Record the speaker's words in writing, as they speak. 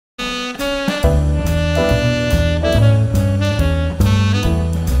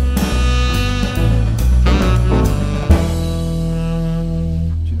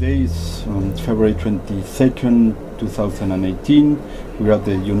February 22nd, 2018. We're at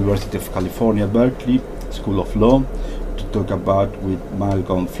the University of California, Berkeley, School of Law, to talk about with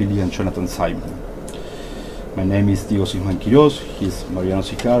Malcolm Feeley and Jonathan Zysman. My name is Zysman Quiros. He's Mariano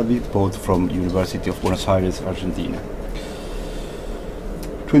Sicardi, both from University of Buenos Aires, Argentina.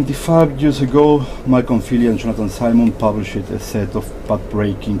 25 years ago, Malcolm Feeley and Jonathan Zysman published a set of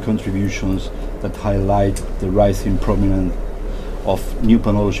path-breaking contributions that highlight the rising prominence of new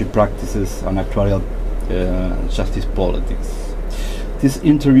penology practices and actuarial justice politics. This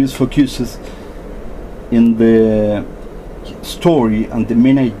interview focuses in the story and the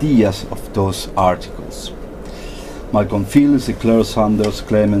main ideas of those articles. Malcolm Feeley is a Claire Sanders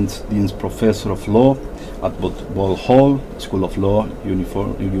Clements Dean's Professor of Law at Ball Hall, School of Law,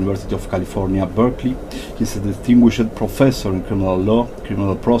 University of California, Berkeley. He's a distinguished professor in criminal law,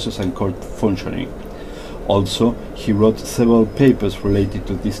 criminal process, and court functioning. Also, he wrote several papers related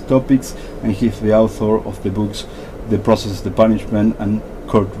to these topics, and he is the author of the books The Process, the Punishment, and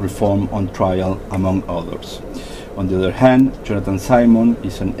Court Reform on Trial, among others. On the other hand, Jonathan Zysman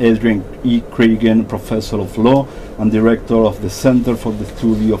is an Adrian E. Cregan Professor of Law and Director of the Center for the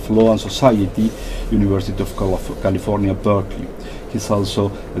Study of Law and Society, University of California, Berkeley. He's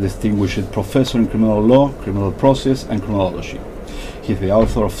also a distinguished professor in criminal law, criminal process, and criminology. He is the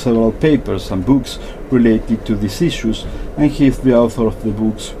author of several papers and books related to these issues, and he is the author of the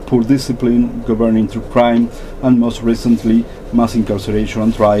books Poor Discipline, Governing Through Crime, and most recently, Mass Incarceration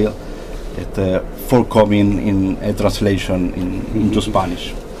and Trial, forthcoming in a translation into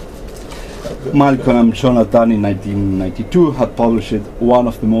Spanish. Malcolm and Jonathan in 1992 had published one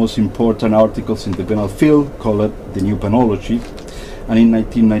of the most important articles in the penal field called The New Penology, and in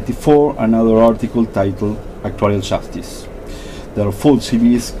 1994 another article titled Actuarial Justice. Their full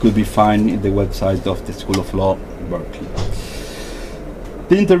CVs could be found in the website of the School of Law, Berkeley.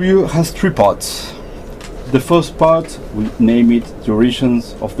 The interview has three parts. The first part, we name it The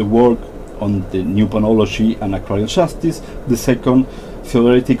Origins of the Work on the New Penology and Actuarial Justice. The second,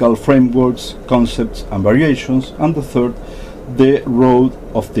 Theoretical Frameworks, Concepts and Variations. And the third, The Road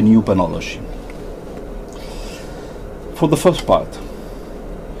of the New Penology. For the first part,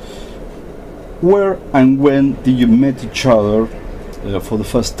 where and when did you meet each other for the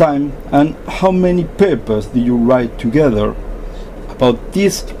first time, and how many papers did you write together about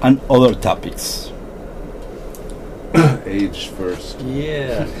this and other topics? Age first.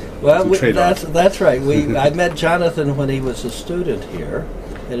 Yeah, well, that's right. I met Jonathan when he was a student here,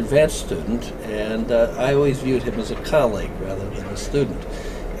 an advanced student, and I always viewed him as a colleague rather than a student.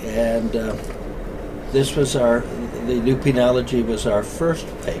 And this was the New Penology was our first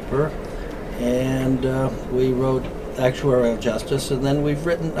paper, and we wrote Actuarial Justice, and then we've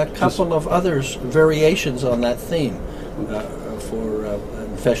written a couple of others, variations on that theme, for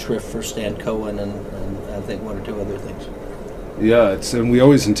Festschrift for Stan Cohen, and I think one or two other things. Yeah, and we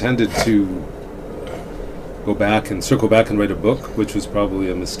always intended to circle back and write a book, which was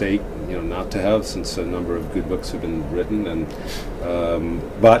probably a mistake, not to have, since a number of good books have been written. And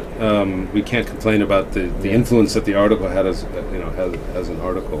but we can't complain about the influence that the article had as an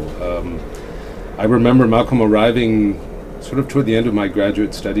article. I remember Malcolm arriving sort of toward the end of my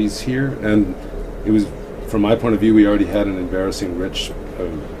graduate studies here, and it was, from my point of view, we already had an embarrassment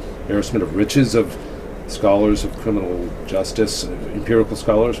of riches of scholars of criminal justice, empirical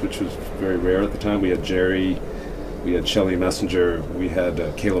scholars, which was very rare at the time. We had Jerry, we had Shelley Messenger, we had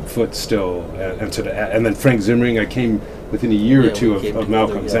Caleb Foote still, and then Frank Zimring. I came within a year or two of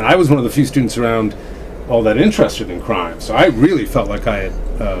Malcolm's, and I was one of the few students around all that interested in crime, so I really felt like I had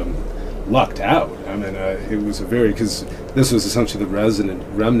lucked out. I mean, it was because this was essentially the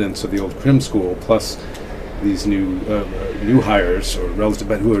remnants of the old crim school, plus these new hires, or relative,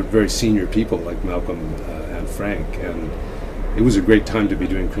 but who are very senior people like Malcolm and Frank, and it was a great time to be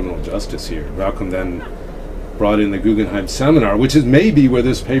doing criminal justice here. Malcolm then brought in the Guggenheim seminar, which is maybe where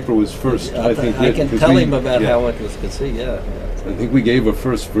this paper was first. I think I can tell him about how it was conceived. Yeah. I think we gave a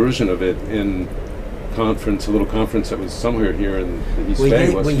first version of it in a little conference that was somewhere here in the East Bay.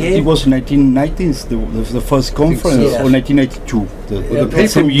 It was 1990s, the first conference, or 1992. The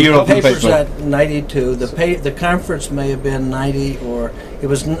paper year of the paper's at 92. The conference may have been 90, or it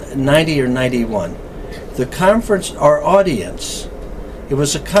was 90 or 91. The conference, our audience, it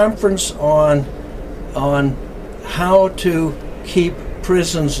was a conference on how to keep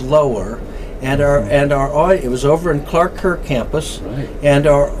prisons lower, and it was over in Clark Kerr campus, right. And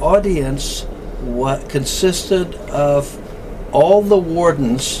our audience consisted of all the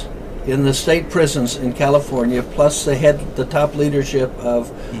wardens in the state prisons in California, plus the top leadership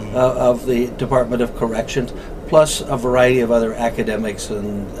of the Department of Corrections, plus a variety of other academics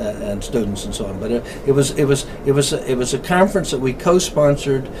and students and so on. But it was a conference that we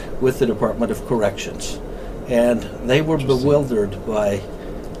co-sponsored with the Department of Corrections, and they were bewildered by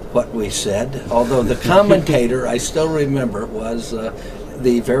what we said. Although the commentator, I still remember, was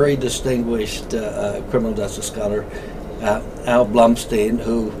the very distinguished criminal justice scholar Al Blumstein,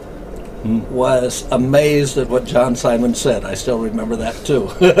 who was amazed at what John Simon said. I still remember that too.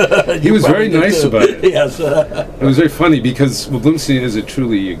 He was very nice about it. Yes. It was very funny because Blumstein is a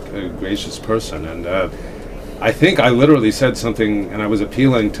truly gracious person, and I think I literally said something, and I was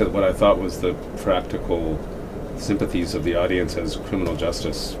appealing to what I thought was the practical sympathies of the audience as criminal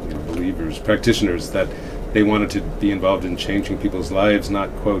justice believers, practitioners, that they wanted to be involved in changing people's lives, not,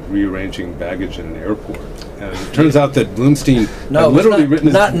 quote, rearranging baggage in an airport. And it turns out that Blumstein had literally written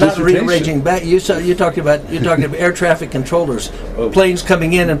his dissertation. Not rearranging baggage. You talked about air traffic controllers, planes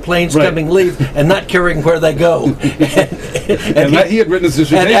coming in and planes coming leave, and not caring where they go. and he had written his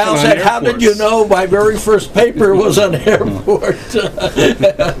dissertation. And Al said, "How did you know my very first paper was on airport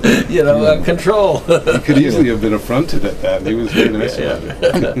control?" He could easily have been affronted at that. He was very nice about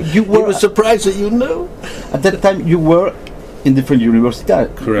it. He was surprised that you knew. At that time, you were in different universities.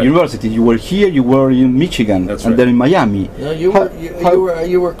 Correct. You were here, you were in Michigan, and then in Miami. No, you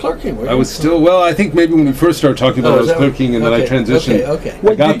were clerking, weren't you? I was still, I think maybe when we first started talking about it, I was clerking, and then I transitioned. Okay.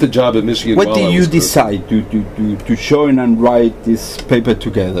 I got the job at Michigan. What did you decide to join and write this paper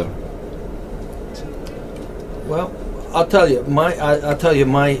together? Well, I'll tell you,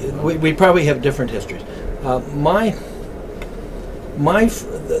 we probably have different histories.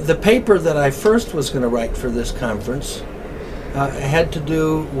 The paper that I first was going to write for this conference had to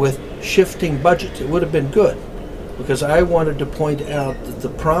do with shifting budgets. It would have been good, because I wanted to point out that the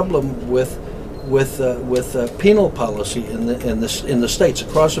problem with penal policy in the states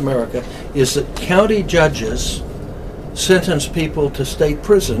across America is that county judges sentence people to state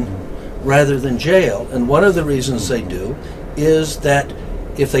prison rather than jail, and one of the reasons they do is that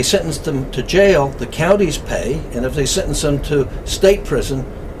if they sentence them to jail, the counties pay, and if they sentence them to state prison,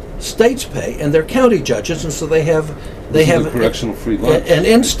 states pay, and they're county judges, and so they have correctional free lunch. An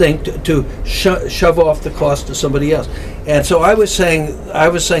instinct to shove off the cost to somebody else. And so I was saying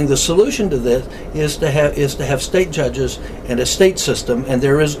the solution to this is to have state judges and a state system, and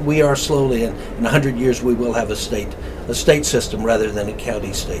we are slowly in 100 years we will have a state system rather than a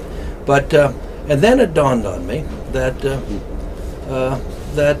county state. But and then it dawned on me that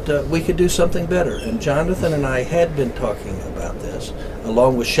we could do something better. And Jonathan and I had been talking about this,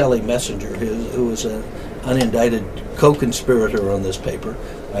 along with Shelley Messenger, who was an unindicted co-conspirator on this paper,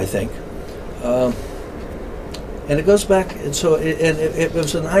 I think. And it goes back, and so it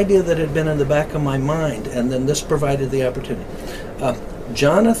was an idea that had been in the back of my mind, and then this provided the opportunity.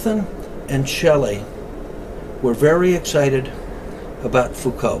 Jonathan and Shelley were very excited about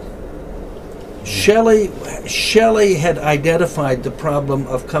Foucault. Shelley had identified the problem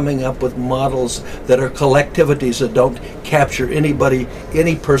of coming up with models that are collectivities that don't capture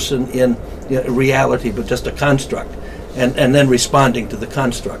any person in reality, but just a construct, and then responding to the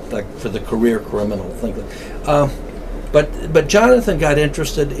construct, like for the career criminal thing. But Jonathan got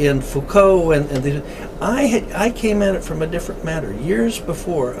interested in Foucault, and I came at it from a different matter. Years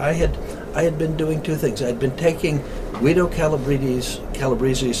before, I had been doing two things. I had been taking Guido Calabrese's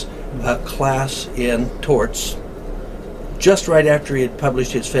class in torts, just right after he had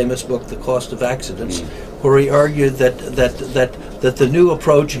published his famous book, The Cost of Accidents, where he argued that the new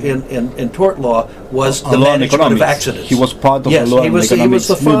approach in tort law was the management of accidents. He was part of the law and economics he was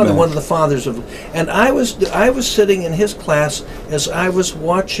the father, movement. one of the fathers of. And I was sitting in his class as I was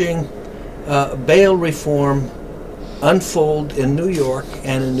watching bail reform unfold in New York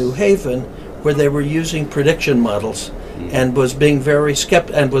and in New Haven, where they were using prediction models, and was being very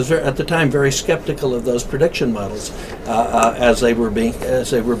at the time very skeptical of those prediction models as they were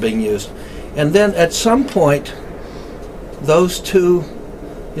being used. And then at some point, those two,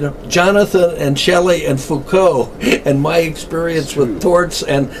 Jonathan and Shelley and Foucault, and my experience with torts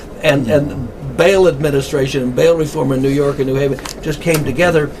and bail administration and bail reform in New York and New Haven just came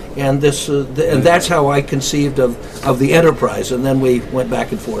together, and and that's how I conceived of the enterprise. And then we went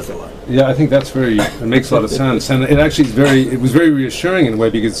back and forth a lot. Yeah, I think it makes a lot of sense, and it actually was very reassuring in a way,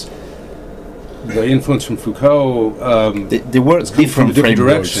 because the influence from Foucault, they were different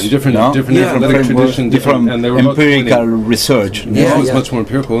direction, different analytic tradition, different and they were empirical research. This was much more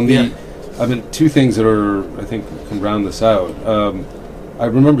empirical. And two things that I think can round this out. I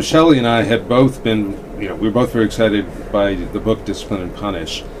remember Shelley and I had both been, we were both very excited by the book Discipline and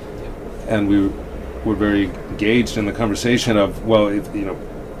Punish, and we were very engaged in the conversation of,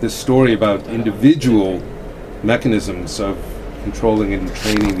 this story about individual mechanisms of controlling and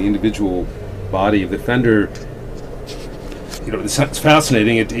training the individual body of the offender, it's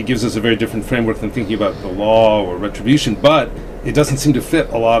fascinating. It gives us a very different framework than thinking about the law or retribution, but it doesn't seem to fit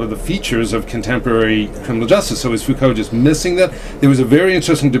a lot of the features of contemporary criminal justice. So is Foucault just missing that? There was a very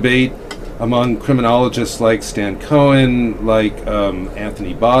interesting debate among criminologists like Stan Cohen, like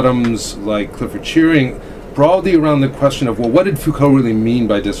Anthony Bottoms, like Clifford Shearing, broadly around the question of, what did Foucault really mean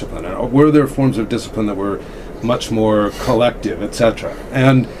by discipline? And were there forms of discipline that were much more collective, etc.?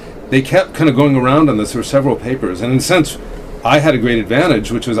 And they kept kind of going around on this. There were several papers. And in a sense, I had a great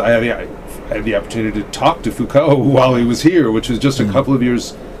advantage, which was I had the opportunity to talk to Foucault while he was here, which was just a couple of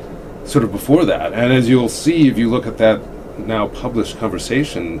years sort of before that. And as you'll see, if you look at that now published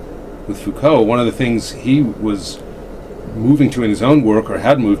conversation with Foucault, one of the things he was moving to in his own work, or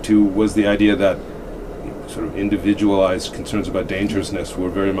had moved to, was the idea that sort of individualized concerns about dangerousness were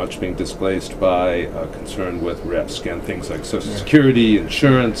very much being displaced by a concern with risk and things like Social Security,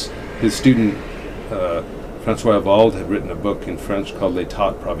 insurance. His student, Francois Valde, had written a book in French called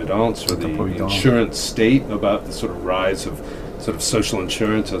L'État Providence, or the insurance state, about the sort of rise of sort of social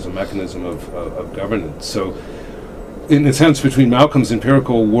insurance as a mechanism of governance. So in a sense, between Malcolm's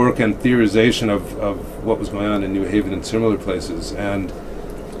empirical work and theorization of what was going on in New Haven and similar places, and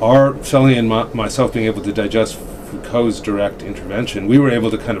our, Shelley and myself, being able to digest Foucault's direct intervention, we were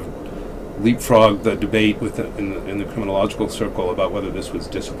able to kind of leapfrog the debate in the criminological circle about whether this was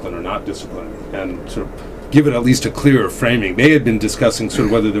discipline or not discipline, and sort of give it at least a clearer framing. They had been discussing sort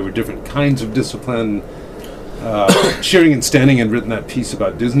of whether there were different kinds of discipline. Shearing and Stanning had written that piece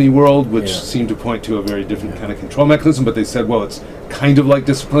about Disney World, which seemed to point to a very different kind of control mechanism, but they said, well, it's kind of like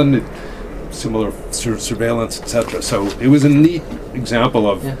discipline, similar surveillance, etc. So it was a neat example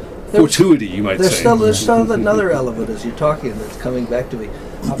of fortuity, you might say. There's still another element as you're talking that's coming back to me.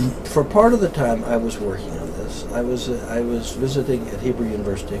 For part of the time I was working on this, I was visiting at Hebrew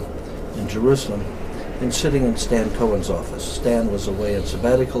University in Jerusalem and sitting in Stan Cohen's office. Stan was away on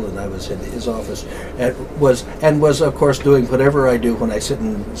sabbatical, and I was in his office, and was of course doing whatever I do when I sit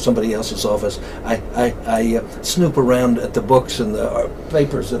in somebody else's office. I snoop around at the books and the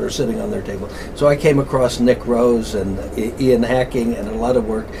papers that are sitting on their table. So I came across Nick Rose and Ian Hacking and a lot of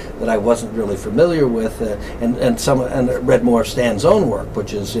work that I wasn't really familiar with, and read more of Stan's own work,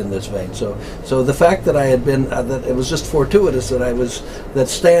 which is in this vein. So the fact that I had been that it was just fortuitous that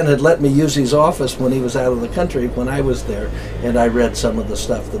Stan had let me use his office when he was out of the country when I was there, and I read some of the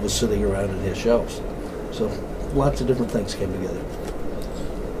stuff that was sitting around in his shelves. So lots of different things came together.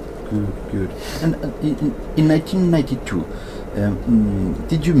 Good. And in 1992,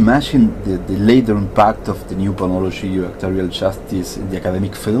 did you imagine the later impact of the new penology or actuarial justice in the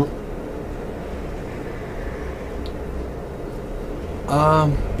academic field?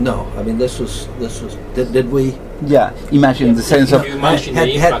 No. I mean, this was. Did we? Yeah, imagine the sense of. It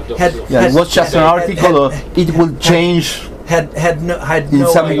was just an article, or it will change. Had no in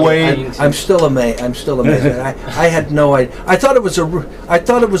some idea. way. I'm still amazed. I had no idea. I thought it was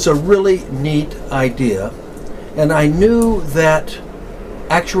a really neat idea, and I knew that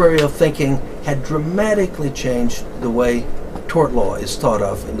actuarial thinking had dramatically changed the way tort law is thought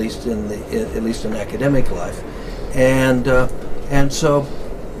of, at least in academic life, and so,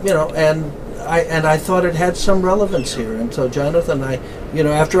 and I thought it had some relevance here. And so Jonathan and I,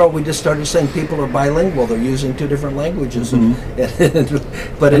 after all, we just started saying people are bilingual. They're using two different languages.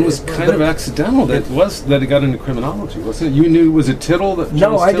 Mm-hmm. But it was kind of accidental that it got into criminology, wasn't it? You knew, was it Tittle?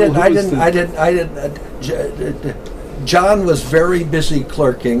 No, I didn't. John was very busy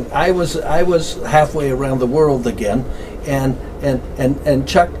clerking. I was halfway around the world again, and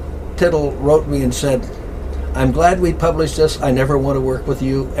Chuck Tittle wrote me and said, "I'm glad we published this. I never want to work with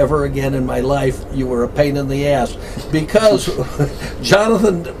you ever again in my life. You were a pain in the ass," because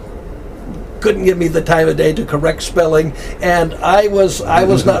Jonathan couldn't give me the time of day to correct spelling, and I was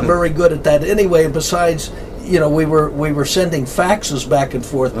not very good at that anyway. Besides, we were sending faxes back and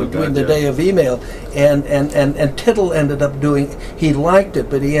forth between the day of email, and Tittle ended up doing. He liked it,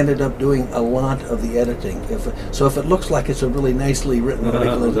 but he ended up doing a lot of the editing. If it looks like it's a really nicely written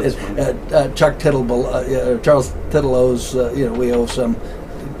article, Chuck Tittle, Charles Tittle owes we owe some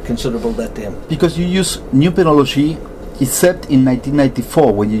considerable debt to him. Because you use new penology, except in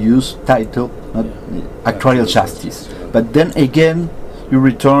 1994 when you use title, not actuarial justice. But then again, you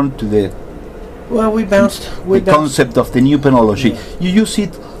return to the. Well, we bounced. The concept of the new penology. Yeah. You use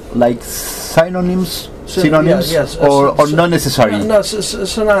it like synonyms, yes, or not necessarily. No,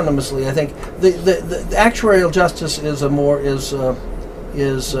 synonymously. I think the actuarial justice is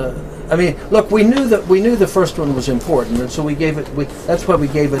I mean, look, we knew the first one was important, and so we gave it. That's why we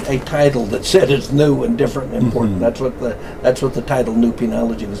gave it a title that said it's new and different and important. That's what the title "New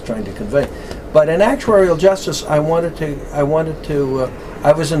Penology" was trying to convey. But in actuarial justice, I was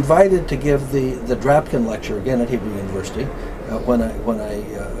invited to give the Drapkin lecture again at Hebrew University when I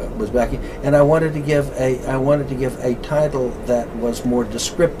was back, and I wanted to give a title that was more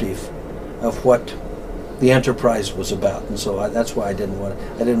descriptive of what the enterprise was about, and so that's why I didn't want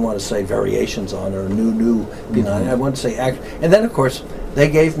to say variations on or new penology. I wanted to say and then of course they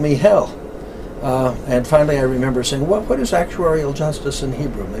gave me hell, and finally I remember saying, "What is actuarial justice in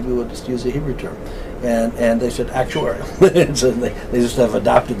Hebrew? Maybe we'll just use a Hebrew term." And they said actuarial. So they just have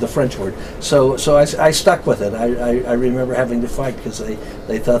adopted the French word. So I stuck with it. I remember having to fight because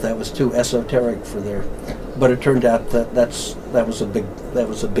they thought that was too esoteric for their. But it turned out that was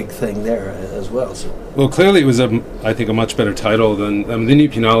a big thing there as well. So. Well, clearly it was I think a much better title than the New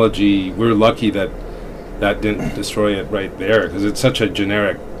Penology. We're lucky that didn't destroy it right there, because it's such a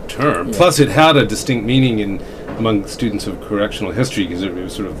generic term. Yeah. Plus, it had a distinct meaning among students of correctional history, because it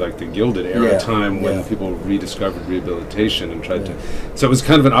was sort of like the Gilded Era time when people rediscovered rehabilitation and tried to. So it was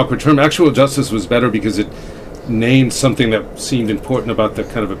kind of an awkward term. Actual justice was better because it named something that seemed important about the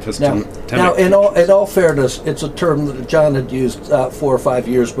kind of epistemic. Now, in all fairness, it's a term that John had used 4 or 5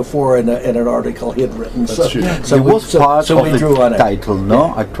 years before in an article he had written. That's true. So it was part of the title,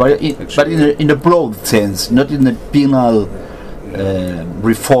 no? Actually, but in a broad sense, not in the penal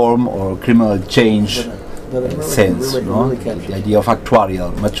reform or criminal change sense. Really the idea of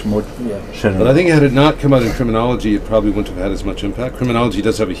actuarial, much more general. But I think had it not come out in criminology, it probably wouldn't have had as much impact. Criminology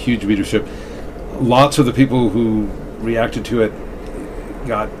does have a huge readership. Lots of the people who reacted to it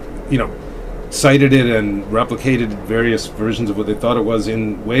got, cited it and replicated various versions of what they thought it was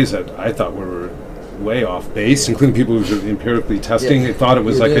in ways that I thought were way off base, including people who were empirically testing. They thought it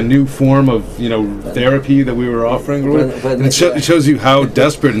was like a new form of, therapy that we were offering. And it shows you how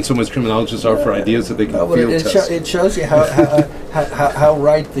desperate in so much criminologists are for ideas that they can field test. It shows you how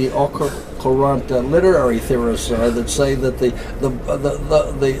right the current literary theorists are that say that the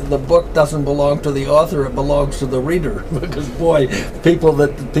book doesn't belong to the author, it belongs to the reader. Because boy, people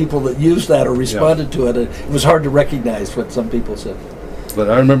that used that or responded to it, it was hard to recognize what some people said. But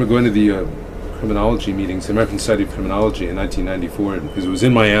I remember going to the criminology meetings, the American Society of Criminology in 1994, because it was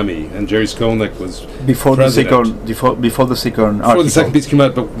in Miami, and Jerry Skolnick was before president. Before the second Before the second piece came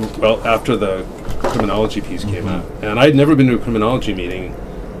out, but after the criminology piece came out. And I had never been to a criminology meeting,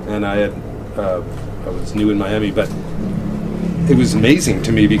 and I was new in Miami, but it was amazing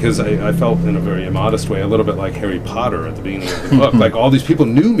to me because I felt in a very immodest way a little bit like Harry Potter at the beginning of the book. Like all these people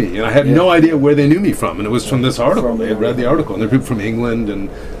knew me, and I had no idea where they knew me from, and it was from this article. They had read the article, and there were people from England and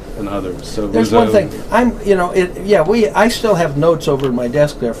others. So there's one thing. I still have notes over in my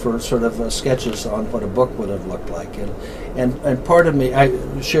desk there for sort of sketches on what a book would have looked like, and part of me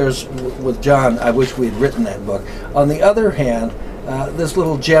shares with John. I wish we had written that book. On the other hand, this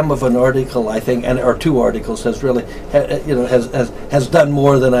little gem of an article, I think, or 2 articles, has really, has done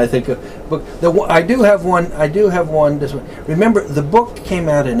more than I think a book. I do have one. This one. Remember, the book came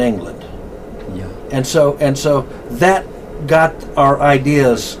out in England, and so that got our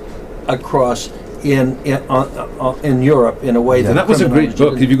ideas across in Europe in a way and that was a great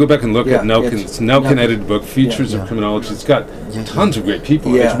book. If you go back and look at Nelkin edited book, Features of Criminology, it's got tons of great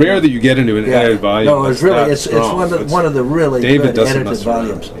people. It's rare that you get into an edited volume. No, it's really it's one of the really good edited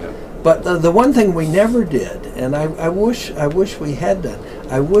volumes. But the one thing we never did, and I wish we had done,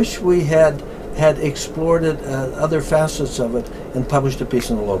 I wish we had explored it, other facets of it, and published a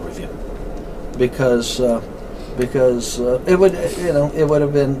piece in the Law Review, because it would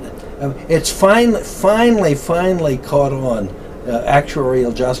have been. It's finally caught on.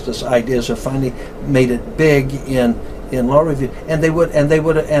 Actuarial justice ideas have finally made it big in Law Review, and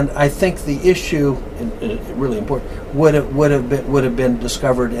I think the issue, really important, would have been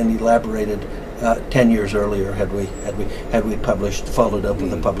discovered and elaborated 10 years earlier had we followed up with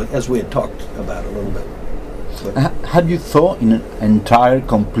the public, as we had talked about a little bit. Had you thought in an entire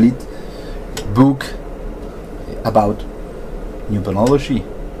complete book about new penology?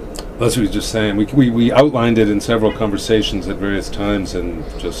 That's what we were just saying. We outlined it in several conversations at various times, and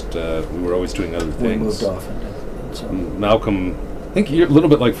just we were always doing other things. We moved off. And so. Malcolm, I think you're a little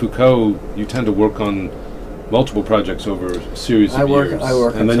bit like Foucault. You tend to work on multiple projects over a series of years. I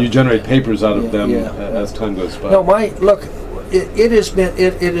work, and then you generate papers out of them as time goes by. No, it has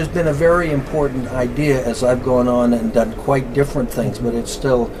been a very important idea as I've gone on and done quite different things, but it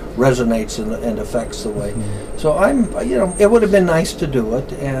still resonates and affects the way. So it would have been nice to do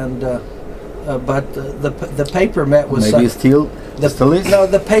it, and but the paper met with maybe still is? No,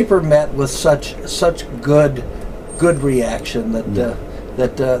 the paper met with such good reaction that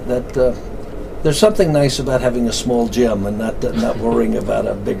there's something nice about having a small gym and not worrying about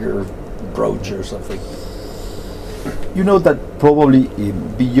a bigger brooch or something. You know that probably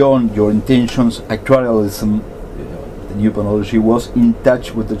beyond your intentions, actuarialism, the new penology, was in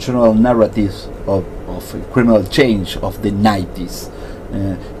touch with the general narratives of criminal change of the 90s.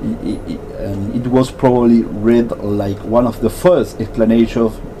 And it was probably read like one of the first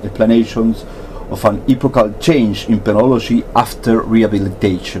explanations of an epochal change in penology after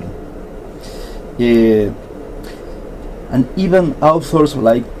rehabilitation. And even authors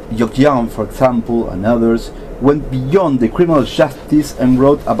like Yokyang, for example, and others, went beyond the criminal justice and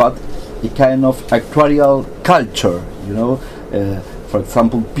wrote about a kind of actuarial culture, you know. For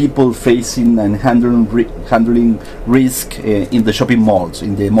example, people facing and handling risk in the shopping malls,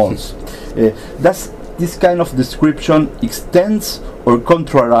 in the malls. Does this kind of description extends or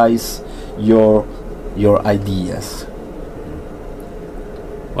contraries your ideas?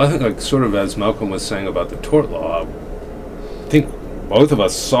 Well, I think, like, sort of as Malcolm was saying about the tort law, I think both of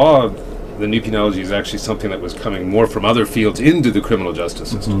us saw the new penology as actually something that was coming more from other fields into the criminal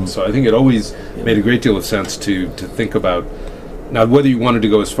justice system. So I think it always made a great deal of sense to think about. Now, whether you wanted to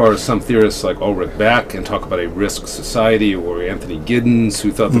go as far as some theorists like Ulrich Beck and talk about a risk society, or Anthony Giddens,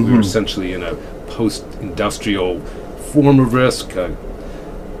 who thought that we were essentially in a post-industrial form of risk,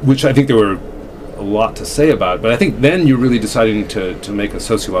 which I think there were a lot to say about. But I think then you're really deciding to make a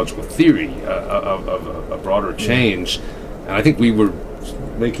sociological theory of a broader change. And I think we were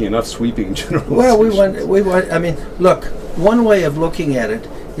making enough sweeping generalizations. Well, we want. I mean, look, one way of looking at it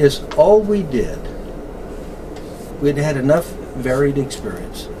is all we did. We'd had enough varied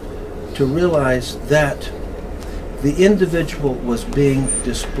experience to realize that the individual was being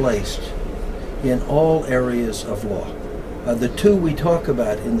displaced in all areas of law. The two we talk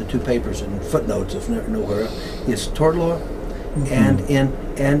about in the two papers and footnotes, if nowhere else, is tort law and in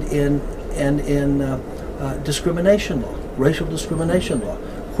discrimination law, racial discrimination law,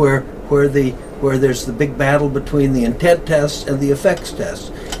 where there's the big battle between the intent tests and the effects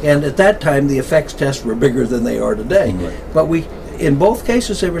tests. And at that time, the effects tests were bigger than they are today. But in both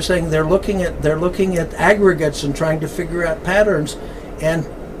cases, they were saying they're looking at aggregates and trying to figure out patterns. And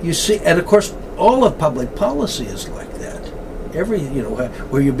you see, and of course, all of public policy is like that.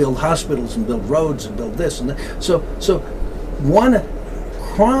 Where you build hospitals and build roads and build this and that. So one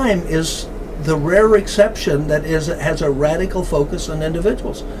crime is the rare exception that has a radical focus on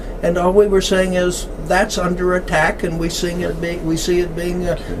individuals, and all we were saying is that's under attack, and we see it being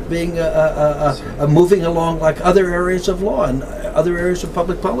moving along like other areas of law and other areas of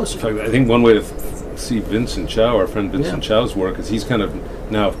public policy. In fact, I think one way to see Vincent Chow, our friend Vincent Chow's work, is he's kind of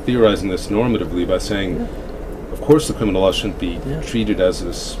now theorizing this normatively by saying, of course, the criminal law shouldn't be treated as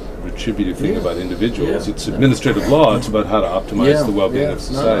this retributive thing about individuals. It's administrative law. It's about how to optimize the well-being of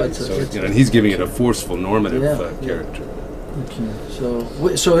society. And he's giving it a forceful normative character. Okay.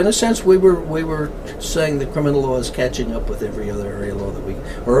 So in a sense, we were saying the criminal law is catching up with every other area of law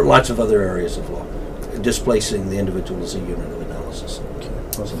or lots of other areas of law, displacing the individual as a unit of analysis.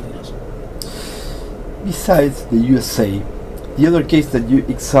 Besides the USA, the other case that you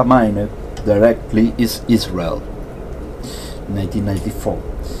examined directly is Israel, 1994.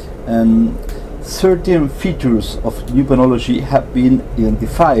 And certain features of new penology have been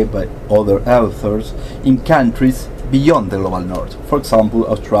identified by other authors in countries beyond the global north, for example,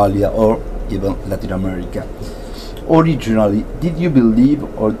 Australia or even Latin America. Originally, did you believe,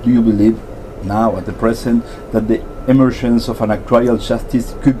 or do you believe now at the present, that the emergence of an actuarial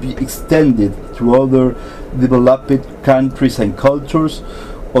justice could be extended to other developed countries and cultures?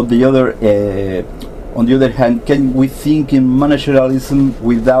 On the other hand, can we think in managerialism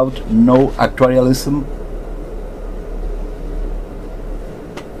without no actuarialism?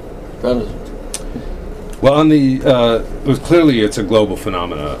 Well, clearly it's a global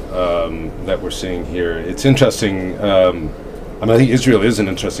phenomena that we're seeing here. It's interesting. I think Israel is an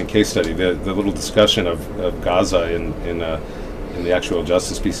interesting case study. The little discussion of Gaza in the actuarial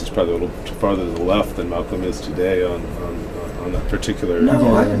justice piece is probably a little too farther to the left than Malcolm is today on that particular.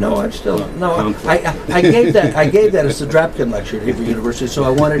 I gave that as a Drapkin lecture at Hebrew University. So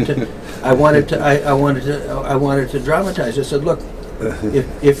I wanted to dramatize. I said, look,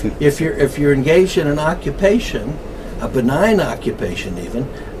 if you're engaged in an occupation, a benign occupation even,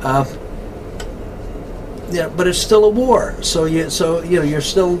 but it's still a war. So you're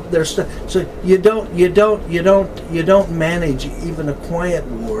still there's so you don't manage even a quiet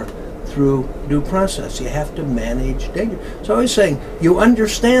war through due process. You have to manage danger. So I was saying, you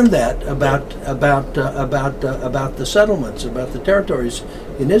understand that about the settlements, about the territories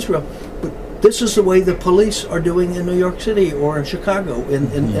in Israel, but this is the way the police are doing in New York City or in Chicago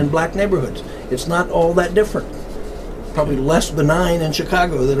in black neighborhoods. It's not all that different. Probably less benign in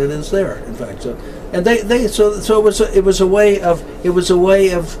Chicago than it is there, in fact. So, and it was a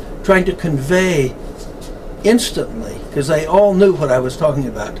way of trying to convey instantly, because they all knew what I was talking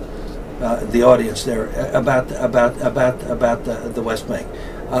about. The audience there about the West Bank,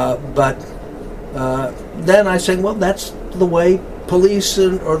 but then I say, well, that's the way police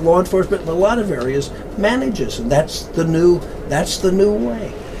or law enforcement in a lot of areas manages, and that's the new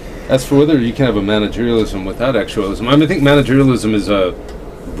way. As for whether you can have a managerialism without actuarialism, I think managerialism is a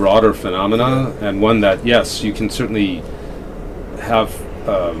broader phenomena, and one that, yes, you can certainly have.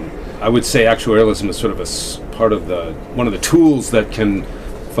 I would say actuarialism is sort of part of one of the tools that can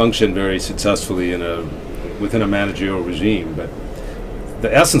function very successfully within a managerial regime. But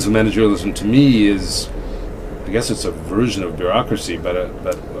the essence of managerialism to me is, I guess it's a version of bureaucracy, but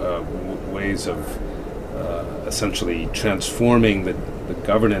ways of essentially transforming the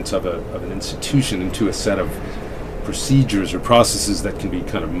governance of an institution into a set of procedures or processes that can be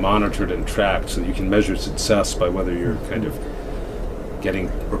kind of monitored and tracked, so that you can measure success by whether you're kind of getting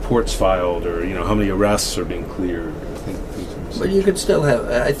reports filed, or how many arrests are being cleared. But you could still have,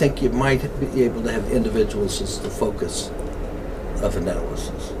 I think you might be able to have individuals as the focus of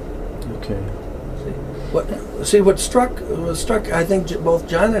analysis. Okay. What struck I think both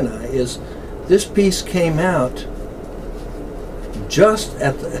John and I is this piece came out just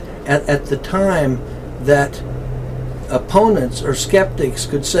at the time that opponents or skeptics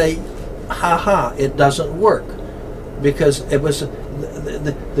could say, ha ha, it doesn't work, because it was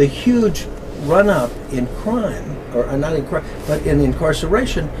the huge run-up in crime, or not in crime, but in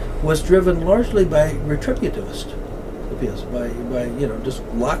incarceration, was driven largely by retributivist appeals, by just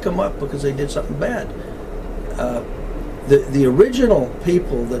lock them up because they did something bad. The original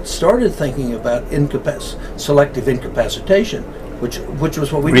people that started thinking about selective incapacitation, which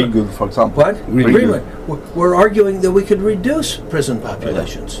was what we Greenwood, for example. What? Greenwood. We're arguing that we could reduce prison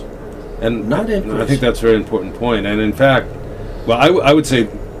populations, and not increase. I think that's a very important point. And in fact, well, I would say,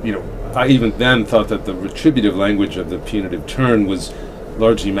 I even then thought that the retributive language of the punitive turn was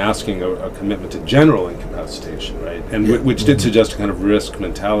largely masking a commitment to general incapacitation, right? And which did suggest a kind of risk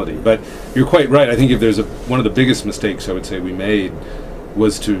mentality. But you're quite right. I think if there's one of the biggest mistakes I would say we made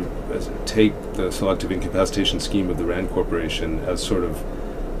was to take the selective incapacitation scheme of the Rand Corporation as sort of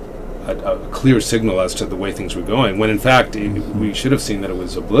a clear signal as to the way things were going, when in fact we should have seen that it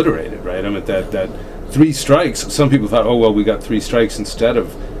was obliterated, right? I mean, that 3 strikes, some people thought, oh, well, we got 3 strikes instead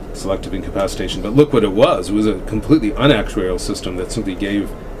of selective incapacitation, but look what it was. It was a completely unactuarial system that simply gave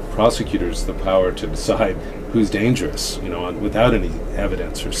prosecutors the power to decide who's dangerous, without any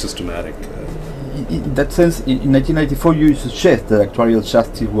evidence or systematic. In that sense, in 1994, you suggest that actuarial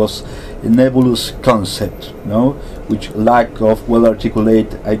justice was a nebulous concept, which lack of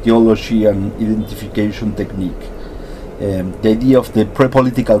well-articulated ideology and identification technique. The idea of the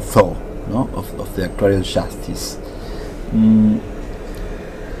pre-political thought, of the actuarial justice.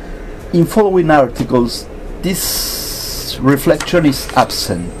 In following articles, this reflection is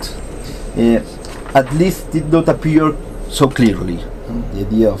absent. At least did not appear so clearly. The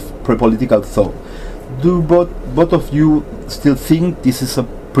idea of pre-political thought. Do both of you still think this is a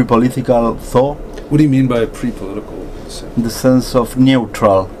pre-political thought? What do you mean by pre-political? In the sense of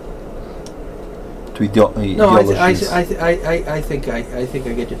neutral to ideologies. No, I think I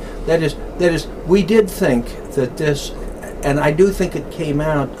get you. That is, we did think that this, and I do think it came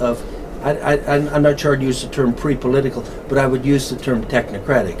out of. I'm not sure I'd use the term pre-political, but I would use the term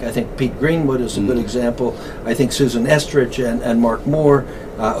technocratic. I think Pete Greenwood is a good example. I think Susan Estrich and Mark Moore,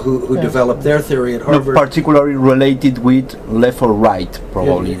 who developed their theory at Harvard. Not particularly related with left or right,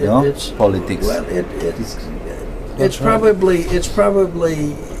 probably, it's politics. Well, it's probably,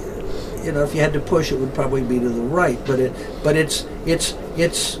 if you had to push, it would probably be to the right. But it's a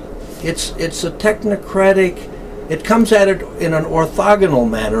technocratic. It comes at it in an orthogonal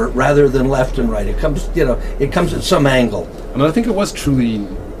manner rather than left and right. It comes at some angle. And I think it was truly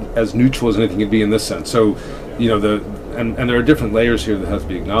as neutral as anything could be in this sense. So, and there are different layers here that have to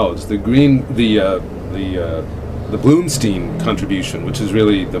be acknowledged. The Bloomstein contribution, which is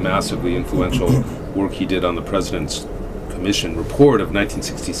really the massively influential work he did on the President's Commission report of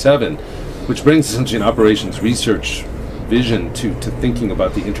 1967, which brings essentially an operations research vision to thinking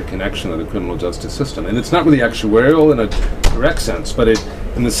about the interconnection of the criminal justice system. And it's not really actuarial in a direct sense, but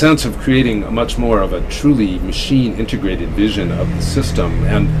in the sense of creating a much more of a truly machine-integrated vision of the system,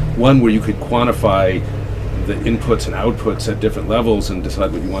 and one where you could quantify the inputs and outputs at different levels and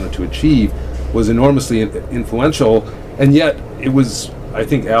decide what you wanted to achieve, was enormously influential. And yet it was, I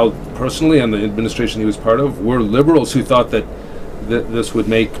think Al personally and the administration he was part of were liberals who thought that this would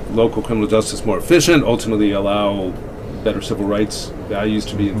make local criminal justice more efficient, ultimately allow better civil rights values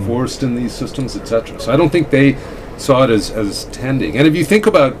to be enforced in these systems, etc. So I don't think they saw it as tending. And if you think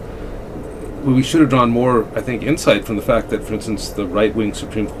about, we should have drawn more, I think, insight from the fact that, for instance, the right-wing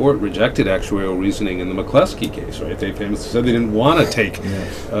Supreme Court rejected actuarial reasoning in the McCleskey case, right? They famously said they didn't want to take,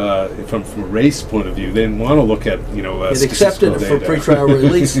 from a race point of view, they didn't want to look at, it accepted it for pretrial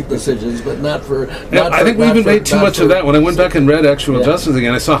release decisions, but not for. I think we even made too much of that. When I went back and read Actuarial Justice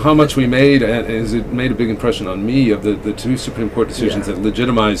again, I saw how much we made, and it made a big impression on me of the two Supreme Court decisions that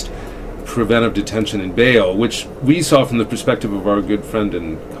legitimized preventive detention and bail, which we saw from the perspective of our good friend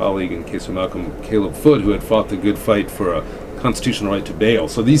and colleague in case of Malcolm, Caleb Foote, who had fought the good fight for a constitutional right to bail.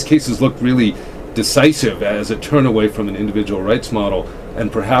 So these cases looked really decisive as a turn away from an individual rights model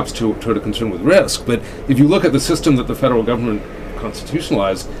and perhaps toward a concern with risk. But if you look at the system that the federal government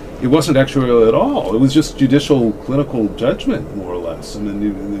constitutionalized, it wasn't actuarial at all. It was just judicial clinical judgment, more or less. I mean,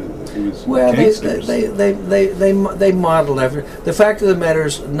 it was gangsters. They modeled after. The fact of the matter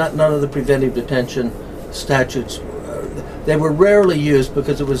is, none of the preventive detention statutes, they were rarely used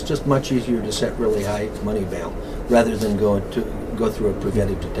because it was just much easier to set really high money bail rather than go through a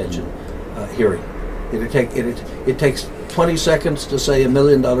preventive detention hearing. It takes 20 seconds to say $1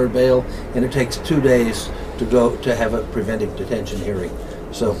 million bail, and it takes 2 days to have a preventive detention hearing.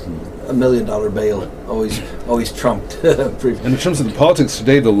 So $1 million bail always trumped. And in terms of the politics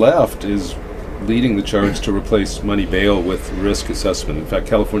today, the left is leading the charge to replace money bail with risk assessment. In fact,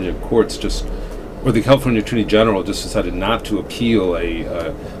 California courts the California Attorney General just decided not to appeal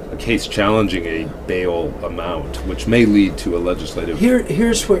a case challenging a bail amount, which may lead to a legislative.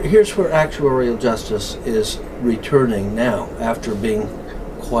 Here's where actuarial justice is returning now after being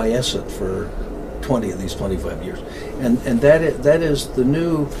quiescent for 20 of these 25 years, and that is the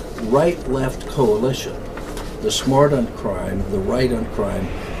new right-left coalition, the smart on crime, the right on crime,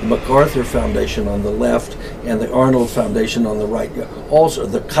 the MacArthur Foundation on the left, and the Arnold Foundation on the right. Also,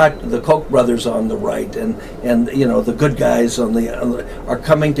 the Koch brothers on the right, and the good guys are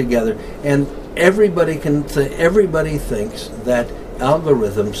coming together, and everybody thinks that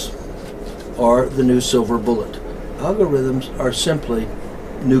algorithms are the new silver bullet. Algorithms are simply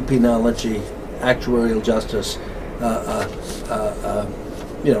new penology, actuarial justice,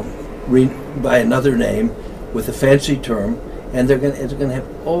 by another name, with a fancy term, and it's going to have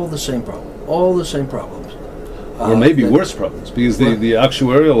all the same problems. Or maybe worse problems, because the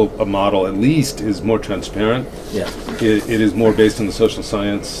actuarial model at least is more transparent. Yeah, it is more based on the social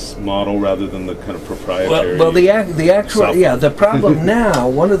science model rather than the kind of proprietary. Well, the actual the problem now,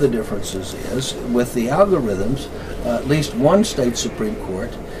 one of the differences is with the algorithms. At least one state Supreme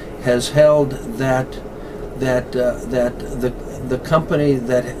Court has held that the company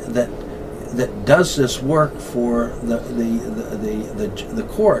that does this work for the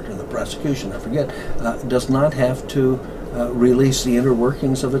court or the prosecution, I forget, does not have to release the inner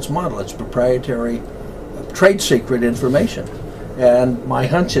workings of its model. It's proprietary, trade secret information, and my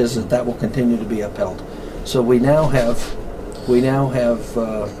hunch is that will continue to be upheld. So we're now going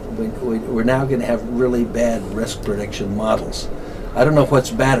to have really bad risk prediction models. I don't know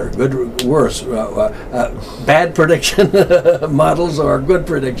what's better, good or worse, bad prediction models or good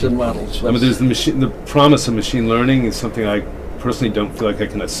prediction models. I mean, there's the promise of machine learning is something I personally don't feel like I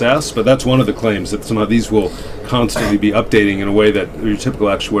can assess, but that's one of the claims, that somehow these will constantly be updating in a way that your typical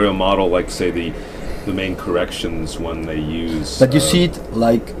actuarial model, like say the main corrections one they use. But you see it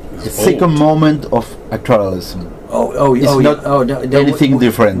like a second moment of actuarialism. Anything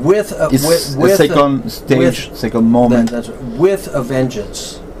different. It's a second stage, second moment. That's with a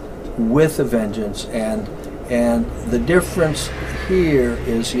vengeance, and the difference here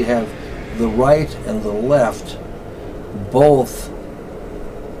is you have the right and the left, both,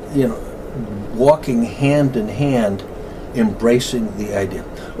 walking hand in hand, embracing the idea.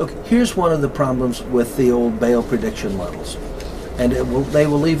 Look, here's one of the problems with the old bail prediction models, and they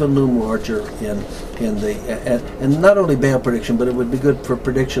will even loom larger in the and not only bail prediction, but it would be good for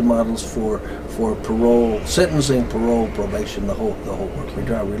prediction models for parole, sentencing, parole, probation, the whole work,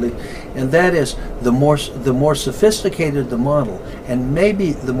 pretrial relief. And that is the more sophisticated the model, and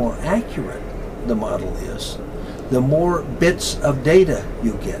maybe the more accurate the model is, the more bits of data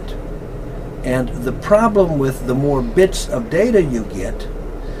you get. And the problem with the more bits of data you get,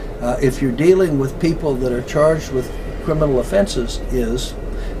 if you're dealing with people that are charged with criminal offenses, is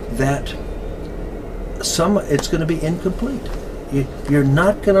that it's going to be incomplete. You're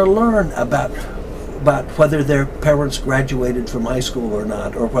not going to learn about whether their parents graduated from high school or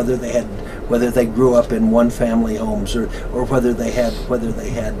not, or whether they grew up in one family homes, or whether they had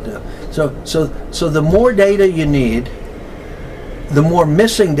so the more data you need, the more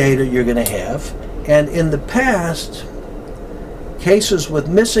missing data you're going to have. And in the past, cases with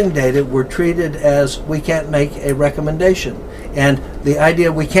missing data were treated as we can't make a recommendation. And the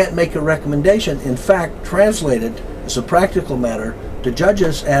idea we can't make a recommendation, in fact, translated as a practical matter to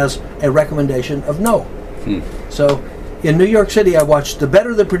judges as a recommendation of no. So in New York City, I watched, the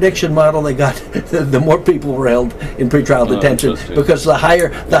better the prediction model they got, the more people were held in pretrial detention, because the higher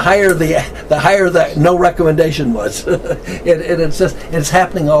the no recommendation was. It's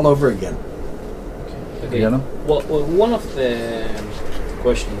happening all over again. Okay. Mariano? Well, one of the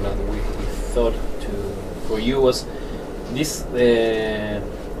questions that we thought for you was this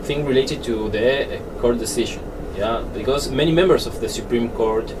thing related to the court decision. Yeah, because many members of the Supreme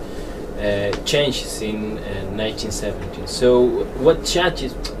Court changed in 1970. So what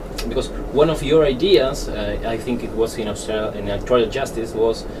changes? Because one of your ideas, I think it was in Australia, in actuarial justice,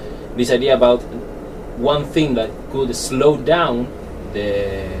 was this idea about one thing that could slow down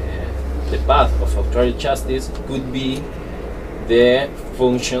the path of actuarial justice could be the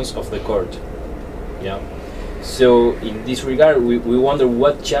functions of the court. Yeah. So in this regard, we wonder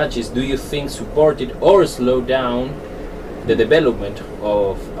what judges do you think supported or slowed down the development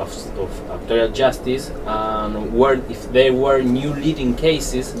of actuarial justice, and if there were new leading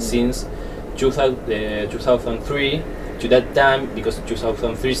cases since 2003 to that time, because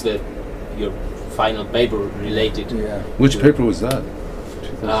 2003 is your final paper related. Yeah. Which paper was that?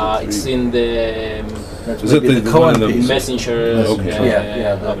 It's in the is it the Cohen piece? messenger?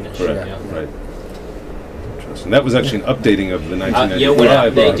 Right. And that was actually an updating of the 1995. Yeah, we're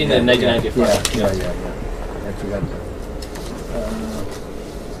updating the 1995. Yeah. I forgot that.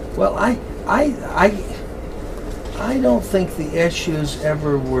 Well, I don't think the issues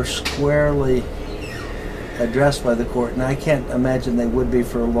ever were squarely addressed by the court, and I can't imagine they would be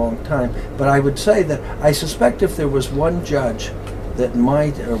for a long time. But I would say that I suspect if there was one judge that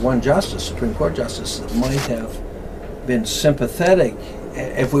might, or one justice, Supreme Court justice, that might have been sympathetic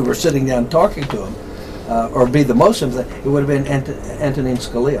if we were sitting down talking to him, or be the most sympathetic, it would have been Antonin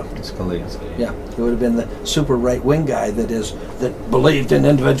Scalia. Yeah, it would have been the super right-wing guy that believed in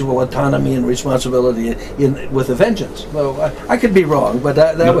individual autonomy and responsibility with a vengeance. Well, I could be wrong, but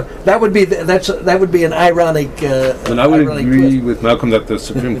that would be an ironic. And I would agree with Malcolm that the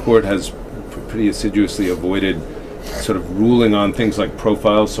Supreme Court has pretty assiduously avoided sort of ruling on things like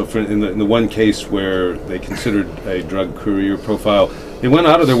profiles. So in the one case where they considered a drug courier profile, they went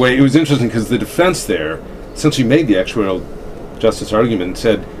out of their way. It was interesting because the defense there essentially made the actuarial justice argument and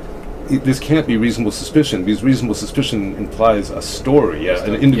said, this can't be reasonable suspicion, because reasonable suspicion implies a story,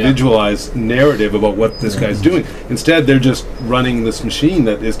 an individualized narrative about what this guy's doing. Instead, they're just running this machine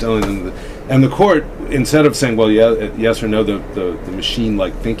that is telling them. And the court, instead of saying, well, yes or no, the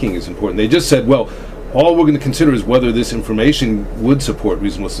machine-like thinking is important, they just said, well, all we're going to consider is whether this information would support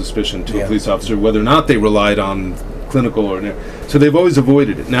reasonable suspicion to a police officer, whether or not they relied on clinical or so they've always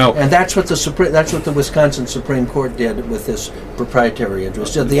avoided it. Now, and that's what the Wisconsin Supreme Court did with this proprietary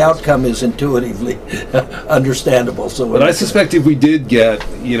interest. So the outcome is intuitively understandable. So, but I suspect if we did get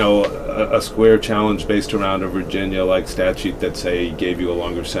a square challenge based around a Virginia-like statute that say gave you a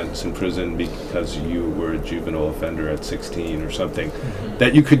longer sentence in prison because you were a juvenile offender at 16 or something,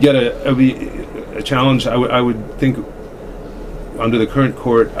 that you could get a challenge. I would think. Under the current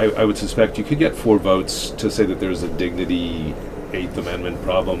court, I would suspect you could get 4 votes to say that there's a dignity 8th Amendment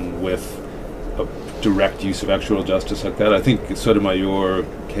problem with a direct use of actuarial justice like that. I think Sotomayor,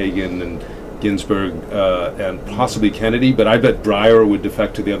 Kagan, and Ginsburg, and possibly Kennedy, but I bet Breyer would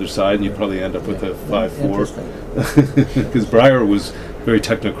defect to the other side, and you'd probably end up with a 5-4. Because Breyer was very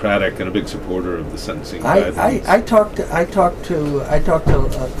technocratic and a big supporter of the sentencing guidelines. I talked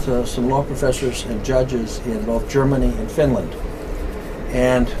to some law professors and judges in both Germany and Finland.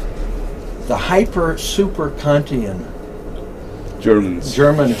 And the super Kantian German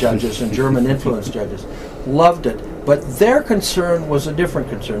judges and German influence judges loved it, but their concern was a different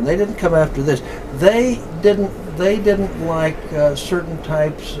concern. They didn't come after this. They didn't like certain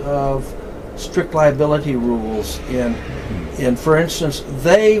types of strict liability rules. In for instance,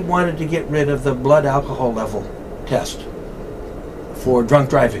 they wanted to get rid of the blood alcohol level test for drunk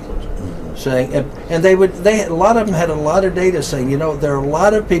driving. saying, and a lot of them had a lot of data saying, you know, there are a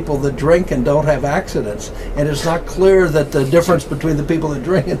lot of people that drink and don't have accidents, and it's not clear that the difference between the people that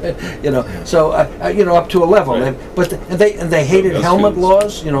drink and, you know, so you know, up to a level. Right. And they hated helmet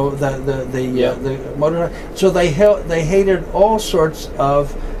laws, you know, the motor. So they hated all sorts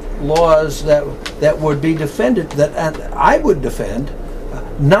of laws that would be defended, that I would defend.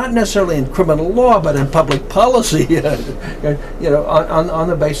 Not necessarily in criminal law, but in public policy, you know, on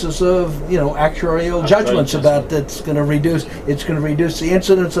the basis of, you know, actuarial judgments about it's going to reduce the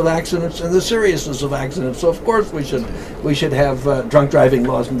incidence of accidents and the seriousness of accidents. So of course we should have drunk driving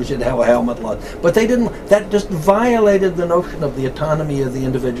laws, and we should have a helmet law. But they didn't. That just violated the notion of the autonomy of the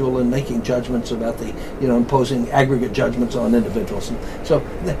individual in making judgments about the, you know, imposing aggregate judgments on individuals. And so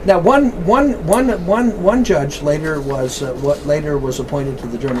now one judge later was was appointed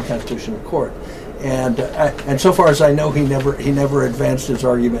to the German Constitutional Court, and so far as I know, he never advanced his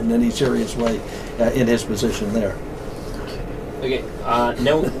argument in any serious way in his position there. Okay,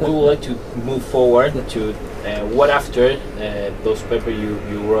 now we would like to move forward to what after those papers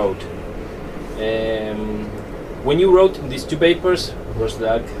you wrote. When you wrote these two papers, was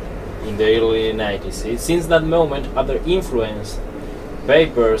like in the early 90s. Since that moment, other influence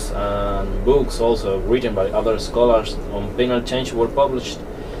papers and books also written by other scholars on penal change were published,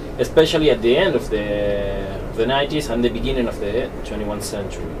 especially at the end of the 90s and the beginning of the 21st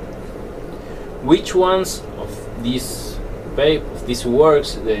century. Which ones of these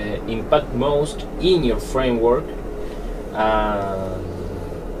works impact most in your framework, and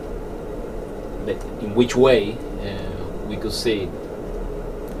in which way we could see it?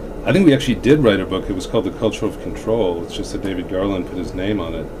 I think we actually did write a book. It was called The Culture of Control. It's just that David Garland put his name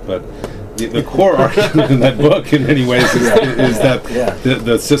on it. But the core argument in that book, in many ways, is that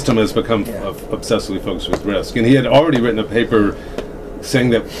the system has become obsessively focused with risk. And he had already written a paper saying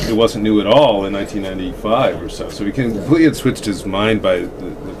that it wasn't new at all in 1995 or so. So he completely had switched his mind by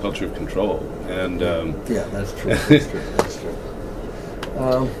the culture of control. And that's true. That's true.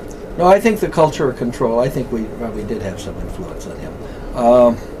 No, I think the culture of control. I think we probably did have some influence on him.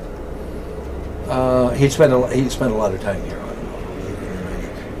 He spent a lot of time here on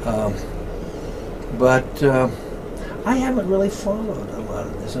it, but I haven't really followed a lot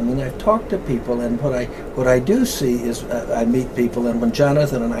of this. I mean, I've talked to people, and what I do see is I meet people, and when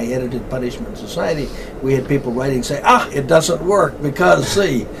Jonathan and I edited Punishment Society, we had people writing saying, it doesn't work because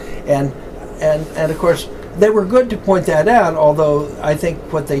see, and of course they were good to point that out. Although I think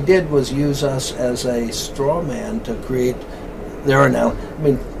what they did was use us as a straw man to create their analysis. I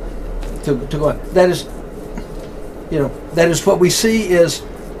mean, to go on. That is what we see is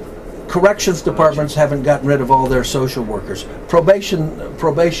corrections departments haven't gotten rid of all their social workers.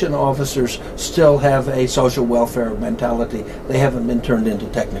 Probation officers still have a social welfare mentality. They haven't been turned into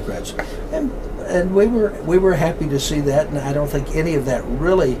technocrats, and we were happy to see that. And I don't think any of that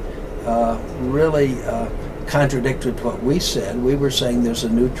really contradicted what we said. We were saying there's a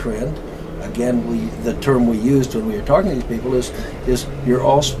new trend. Again, the term we used when we were talking to these people is you're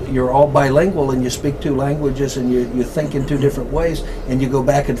all bilingual, and you speak two languages, and you think in two different ways, and you go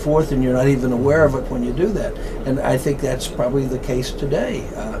back and forth, and you're not even aware of it when you do that. And I think that's probably the case today.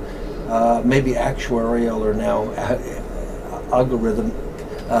 Maybe actuarial or now algorithm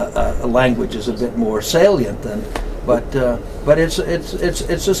language is a bit more salient than. But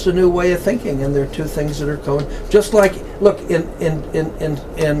it's just a new way of thinking, and there are two things that are just like, look, in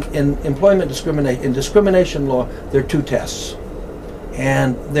employment discrimination law, there are two tests,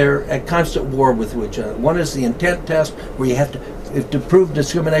 and they're at constant war with each other. One is the intent test, where you have to prove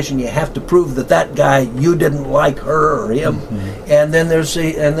discrimination, you have to prove that guy, you didn't like her or him, and then there's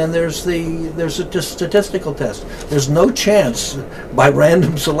a statistical test. There's no chance by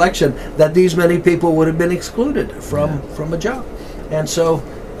random selection that these many people would have been excluded from a job, and so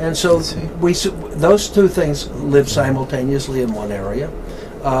those two things live simultaneously in one area.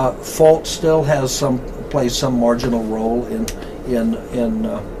 Fault still plays some marginal role in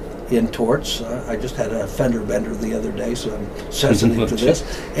torts. I just had a fender bender the other day, so I'm sensitive to this.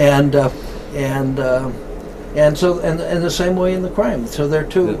 And the same way in the crime. So there are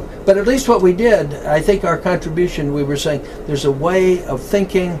two. But at least what we did, I think our contribution, we were saying there's a way of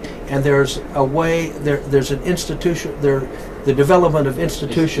thinking, and there's a way there's an institution the development of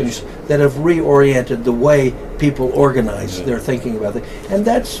institutions that have reoriented the way people organize their thinking about it. And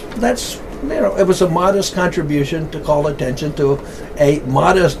that's it was a modest contribution to call attention to a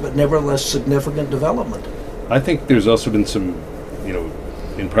modest but nevertheless significant development. I think there's also been some,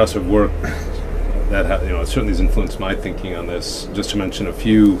 impressive work that certainly has influenced my thinking on this. Just to mention a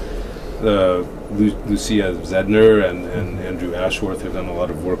few, Lucia Zedner and Andrew Ashworth have done a lot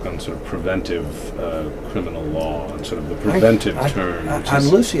of work on sort of preventive criminal law and sort of the preventive turn. On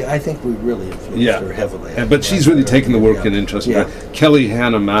Lucia, I think we really influenced her heavily. But she's really taken the work in interesting. Kelly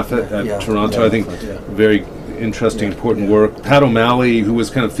Hannah Maffett at Toronto, I think, very interesting, important work. Pat O'Malley, who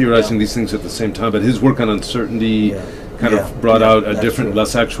was kind of theorizing these things at the same time, but his work on uncertainty kind of brought out a different,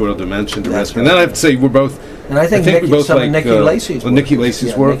 less actuarial dimension to risk. And then I have to say, we're both. And I think we both like Nikki Lacey's work. Nikki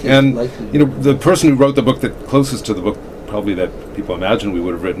Lacey's work, and the person who wrote the book that closest to the book, probably that people imagine we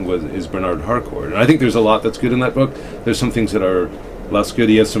would have written, is Bernard Harcourt. And I think there's a lot that's good in that book. There's some things that are less good.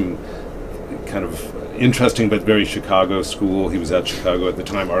 He has some kind of interesting but very Chicago school. He was at Chicago at the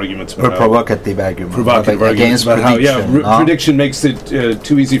time. Arguments about provocative arguments against about how prediction makes it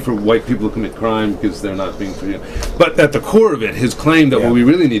too easy for white people to commit crime because they're not being. But at the core of it, his claim that what we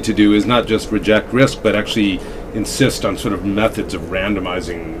really need to do is not just reject risk, but actually insist on sort of methods of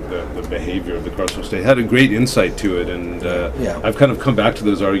randomizing the behavior of the carceral state. Had a great insight to it, and I've kind of come back to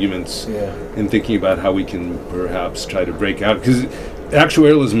those arguments in thinking about how we can perhaps try to break out, because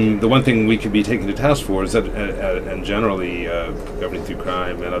actuarialism, the one thing we could be taken to task for is that, and generally governing through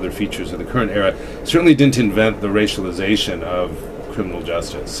crime and other features of the current era, certainly didn't invent the racialization of criminal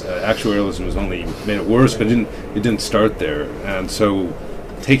justice. Actuarialism has only made it worse, but it didn't start there. And so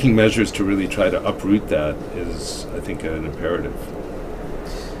taking measures to really try to uproot that is, I think, an imperative.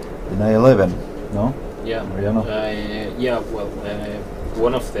 9/11, no? Yeah. Mariano?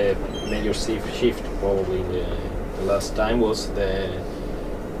 One of the major shift probably the last time was the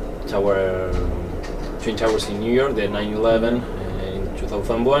Twin Towers in New York, the 9/11 in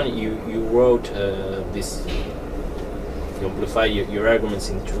 2001. You wrote this, you amplify your arguments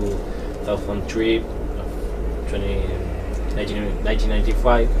in 2003,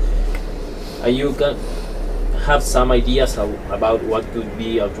 1995. You can have some ideas about what could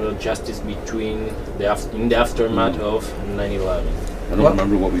be actuarial justice between in the aftermath of 9/11. I don't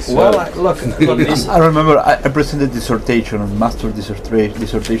remember what we said. Well, I remember I presented dissertation, a master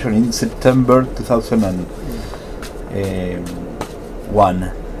dissertation in September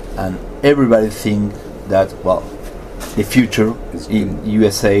 2001, and everybody think that the future in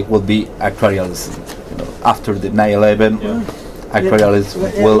USA will be actuarialism. After the 9/11,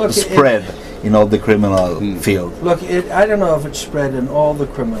 actuarialism will spread in all the criminal field. Look, I don't know if it's spread in all the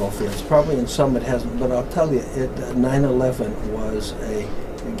criminal fields. Probably in some it hasn't, but I'll tell you, 9/11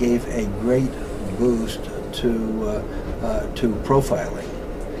 gave a great boost to profiling,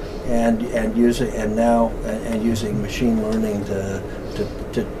 and using machine learning to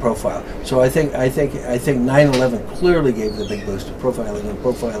profile. So I think 9/11 clearly gave the big boost to profiling, and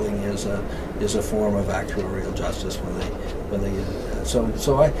profiling is a form of actuarial justice when they so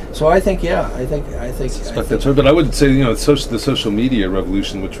I think that's right. But I would say the social media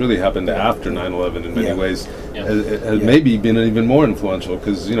revolution, which really happened after 9/11 in many ways, has maybe been even more influential,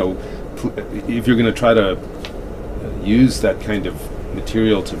 because if you're going to try to use that kind of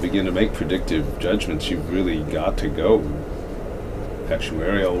material to begin to make predictive judgments, you've really got to go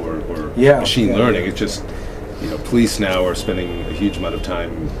actuarial or machine learning. It's just police now are spending a huge amount of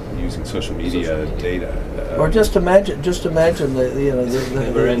time using social media data. Or just imagine the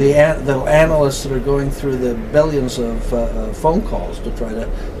analysts that are going through the billions of phone calls to try to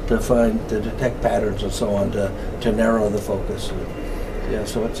detect patterns and so on to narrow the focus.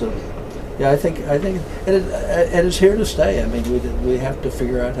 So it's I think it is here to stay. I mean, we have to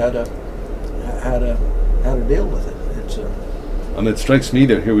figure out how to deal with it. It strikes me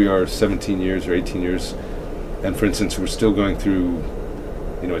that here we are 17 years or 18 years, and for instance, we're still going through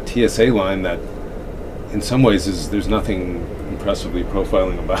a TSA line that in some ways there's nothing impressively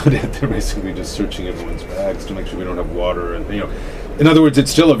profiling about it. They're basically just searching everyone's bags to make sure we don't have water, and in other words,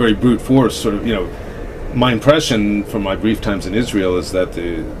 it's still a very brute force sort of. My impression from my brief times in Israel is that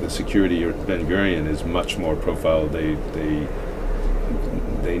the security at Ben Gurion is much more profiled. They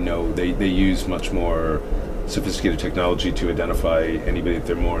use much more sophisticated technology to identify anybody that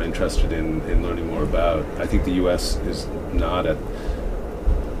they're more interested in learning more about. I think the U.S. is not at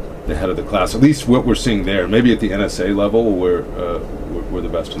the head of the class, at least what we're seeing there. Maybe at the NSA level, we're the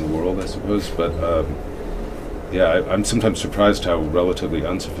best in the world, I suppose. But I'm sometimes surprised how relatively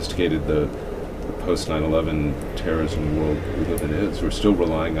unsophisticated the post 9/11 terrorism world we live in is. We're still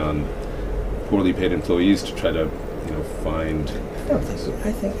relying on poorly paid employees to try to find. I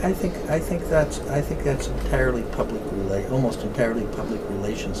think that's entirely almost entirely public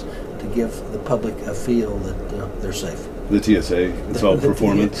relations, to give the public a feel that they're safe. The TSA, it's all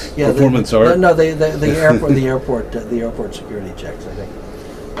performance. Performance art. No, the airport security checks.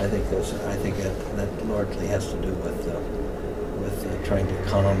 I think that largely has to do with trying to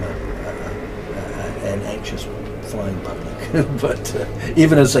calm an anxious flying public, but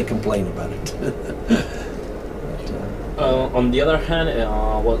even as they complain about it. On the other hand,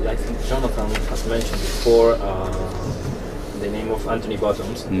 what I think Jonathan has mentioned before, the name of Anthony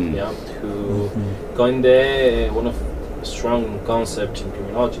Bottoms, who coined one of strong concepts in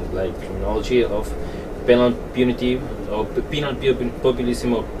criminology, like criminology of penal punitive or penal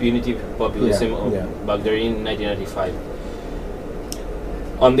populism or punitive populism back there in 1995.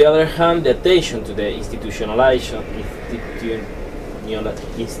 On the other hand, the attention to the institutionalization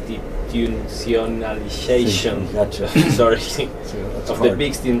sorry, of the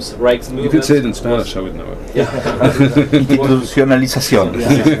victims' rights movement. You could say it in Spanish, I would know it. Institucionalización.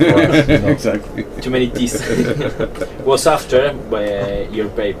 Exactly. Too many T's. Was after your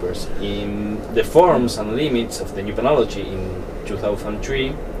papers. In the forms and limits of the new penology in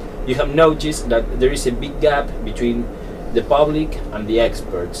 2003, you have noticed that there is a big gap between the public and the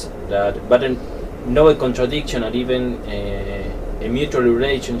experts, but no a contradiction and even a mutual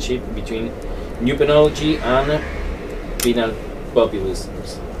relationship between new penology and penal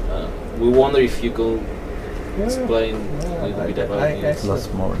populisms. We wonder if you could explain a little bit about this. Lots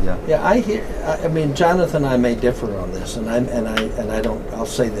more, I mean, Jonathan and I may differ on this, and I don't. I'll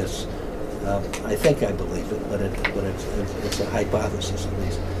say this. I think I believe it, but it's a hypothesis at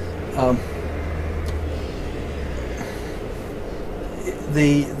least.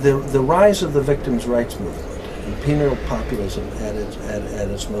 The rise of the victims' rights movement and penal populism at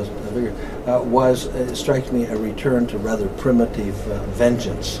its most vigorous was, it strikes me, a return to rather primitive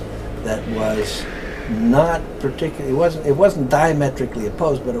vengeance that was not particularly, it wasn't diametrically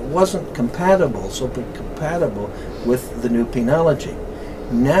opposed, but it wasn't compatible with the new penology.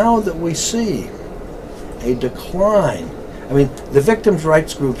 Now that we see a decline, I mean, the victims'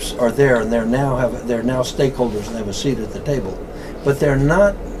 rights groups are there, and they're now stakeholders and have a seat at the table, but they're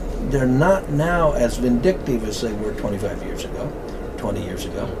not now as vindictive as they were 25 years ago, 20 years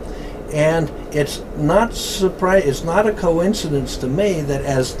ago. And it's not a coincidence to me that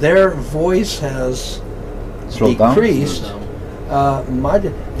as their voice has decreased, that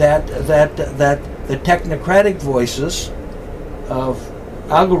the technocratic voices of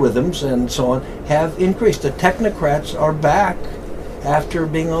algorithms and so on have increased. The technocrats are back after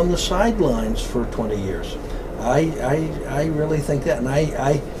being on the sidelines for 20 years. I really think that, and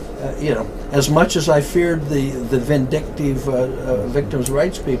I as much as I feared the vindictive victims'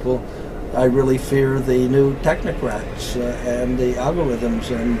 rights people, I really fear the new technocrats and the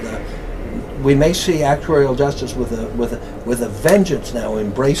algorithms, and we may see actuarial justice with a vengeance now,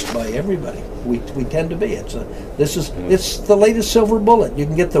 embraced by everybody. We tend to be. It's the latest silver bullet. You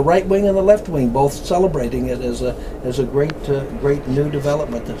can get the right wing and the left wing both celebrating it as a great new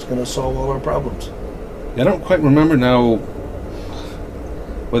development that's going to solve all our problems. I don't quite remember now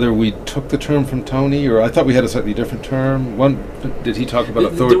whether we took the term from Tony, or I thought we had a slightly different term. Did he talk about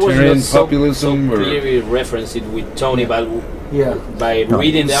authoritarian populism? So clearly referenced it with Tony, by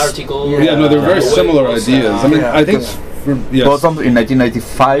reading the article. They're very similar ideas. I mean, I think Bottom in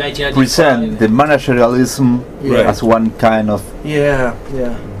 1995 present the managerialism as one kind of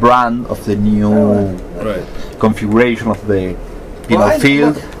brand of the new configuration of the penal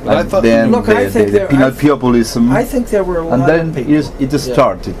field, and then the penal populism. I think there were a lot of people. And then it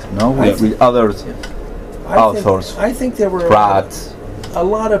started, with other authors. I think there were a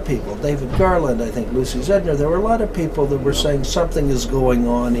lot of people. David Garland, I think Lucy Zedner. There were a lot of people that were saying something is going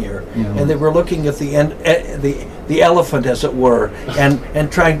on here, and they were looking at the elephant, as it were, and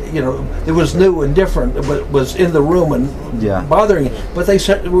trying. It was new and different, but was in the room and bothering it. But they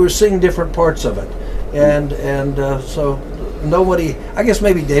said we were seeing different parts of it, and so. Nobody. I guess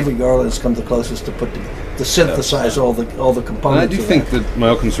maybe David Garland has come the closest to synthesize all the components. And I do think that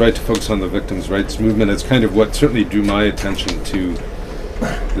Malcolm's right to focus on the victims' rights movement is kind of what certainly drew my attention to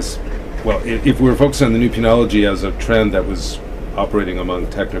this. Well, if we were focusing on the new penology as a trend that was operating among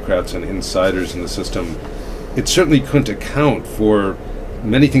technocrats and insiders in the system, it certainly couldn't account for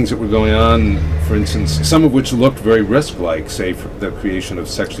many things that were going on. For instance, some of which looked very risk-like, say for the creation of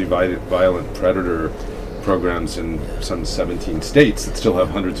sexually violent predator programs in some 17 states that still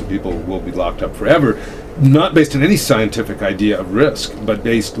have hundreds of people will be locked up forever, not based on any scientific idea of risk, but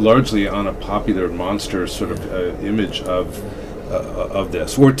based largely on a popular monster sort of image of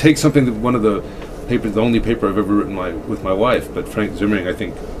this. Or take something that one of the papers, the only paper I've ever written with my wife, but Frank Zimmering, I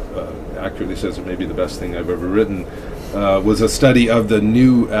think, accurately says it may be the best thing I've ever written, was a study of the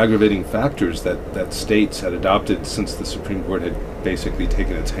new aggravating factors that states had adopted since the Supreme Court had basically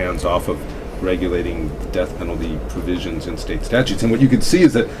taken its hands off of regulating death penalty provisions in state statutes. And what you could see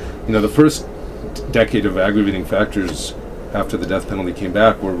is that, the first decade of aggravating factors after the death penalty came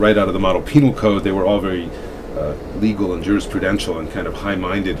back were right out of the model penal code. They were all very legal and jurisprudential and kind of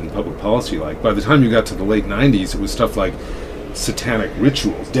high-minded and public policy-like. By the time you got to the late 90s, it was stuff like satanic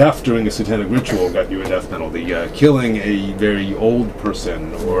rituals. Death during a satanic ritual got you a death penalty. Killing a very old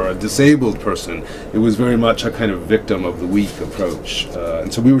person or a disabled person, it was very much a kind of victim of the weak approach.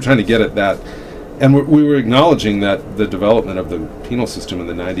 And so we were trying to get at that. And we were acknowledging that the development of the penal system in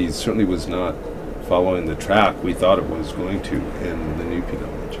the 90s certainly was not following the track we thought it was going to in the new penology.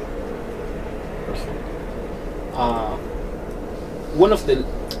 One of the...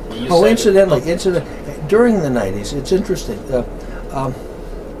 incidentally, during the 90s, it's interesting. The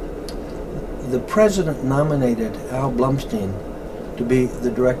president nominated Al Blumstein to be the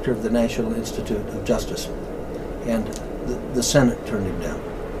director of the National Institute of Justice, and the Senate turned him down.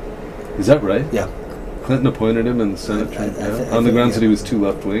 Is that right? Yeah. Clinton appointed him and the Senate turned him down? On the grounds that he was too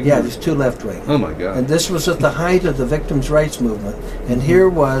left-wing? Yeah, he was too left-wing. Oh my God. And this was at the height of the victims' rights movement, and here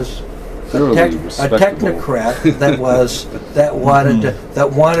was a technocrat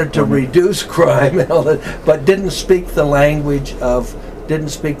that wanted to reduce crime and all that, but didn't speak the language of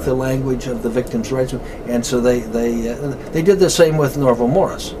the victims' rights movement. And so they did the same with Norval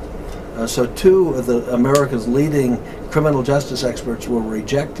Morris. So two of America's leading criminal justice experts were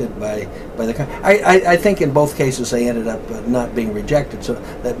rejected by the. I think in both cases they ended up not being rejected.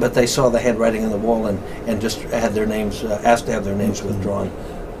 But they saw the handwriting on the wall and just had their names asked to have their names withdrawn.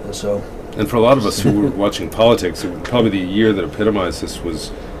 So. And for a lot of us who were watching politics, probably the year that epitomized this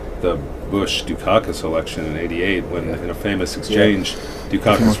was the Bush-Dukakis election in '88, when in a famous exchange,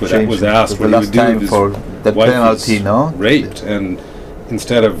 Dukakis was asked what he would do if his wife was raped, and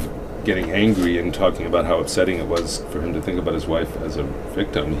instead of getting angry and talking about how upsetting it was for him to think about his wife as a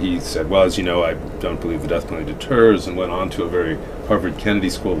victim, he said, well, as you know, I don't believe the death penalty deters, and went on to a very Harvard Kennedy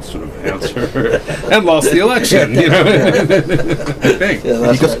School sort of answer and lost the election. You know, I think.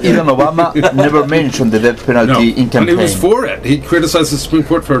 Because even Obama never mentioned the death penalty in campaign. And he was for it. He criticized the Supreme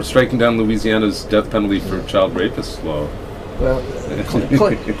Court for striking down Louisiana's death penalty for child rapist law. Well,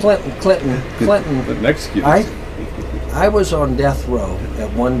 Clinton. The next excuse. I was on death row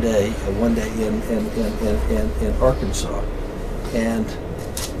at one day in Arkansas, and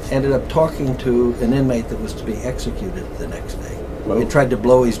ended up talking to an inmate that was to be executed the next day. He tried to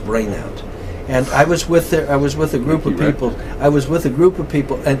blow his brain out, and I was with a group of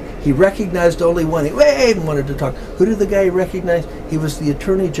people. And he recognized only one. He wanted to talk. Who did the guy recognize? He was the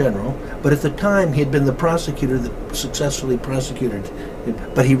Attorney General, but at the time he had been the prosecutor that successfully prosecuted him.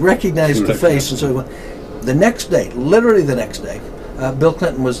 But he recognized the face, and so he went. The next day, literally the next day, Bill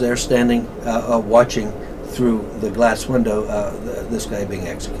Clinton was there standing, watching through the glass window this guy being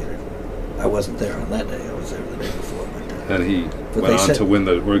executed. I wasn't there on that day. I was there the day before. And he went on to win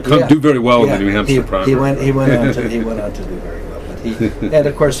do very well in the New Hampshire primary. He went on to do very well. But and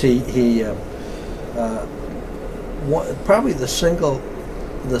of course probably the single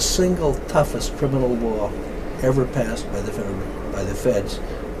toughest criminal law ever passed by the feds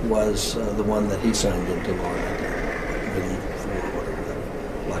was the one that he signed into law in 1994 or whatever,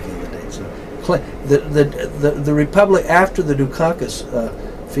 blocking the date. So the Republic, after the Dukakis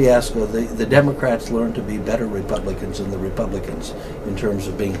fiasco, the Democrats learned to be better Republicans than the Republicans in terms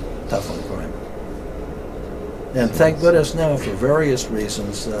of being tough on crime. And thank goodness now, for various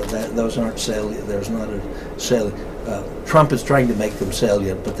reasons, that those aren't salient. There's not a salient. Trump is trying to make them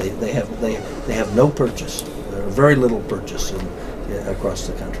salient, but they have no purchase, very little purchase across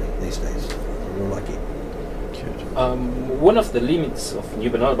the country these days. We're lucky. One of the limits of new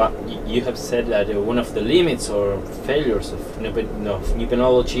penology, you have said that one of the limits or failures of new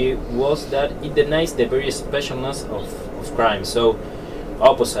penology was that it denies the very specialness of crime. So,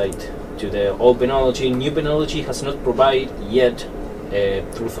 opposite to the old penology, new penology has not provided yet a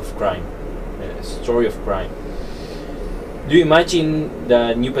truth of crime, a story of crime. Do you imagine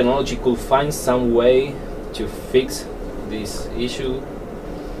that new penology could find some way to fix this issue?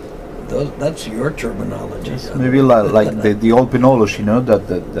 That's your terminology. Yes, maybe like the old penology,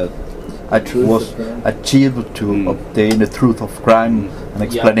 that was achieved to obtain the truth of crime, an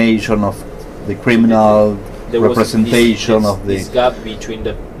explanation of the criminal representation of the this gap between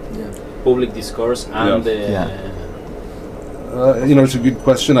the public discourse and the. It's a good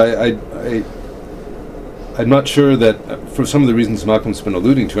question. I'm not sure that, for some of the reasons Malcolm's been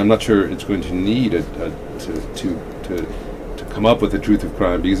alluding to, I'm not sure it's going to need to come up with the truth of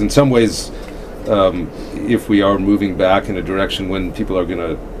crime, because in some ways, if we are moving back in a direction when people are going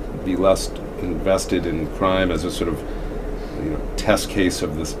to be less invested in crime as a sort of test case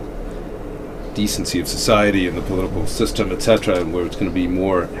of this decency of society and the political system, etc., and where it's going to be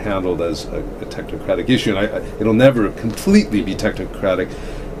more handled as a technocratic issue. And it'll never completely be technocratic.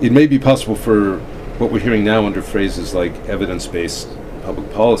 It may be possible for what we're hearing now under phrases like evidence-based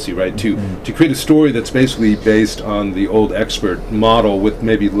public policy, right, to create a story that's basically based on the old expert model with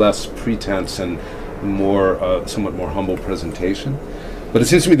maybe less pretense and more, somewhat more humble presentation. But it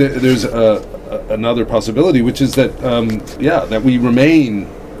seems to me that there's another possibility, which is that, that we remain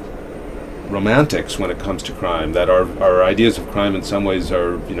romantics when it comes to crime, that our ideas of crime in some ways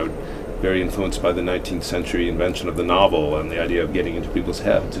are, very influenced by the 19th century invention of the novel and the idea of getting into people's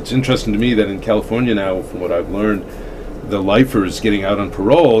heads. It's interesting to me that in California now, from what I've learned, the lifers getting out on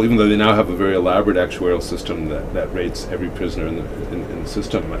parole, even though they now have a very elaborate actuarial system that rates every prisoner in the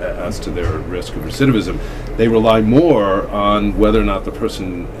system as to their risk of recidivism, they rely more on whether or not the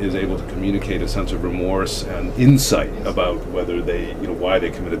person is able to communicate a sense of remorse and insight about whether they, why they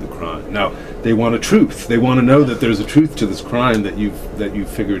committed the crime. Now, they want a truth. They want to know that there's a truth to this crime that you've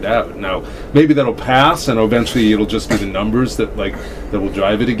figured out. Now, maybe that'll pass, and eventually it'll just be the numbers that will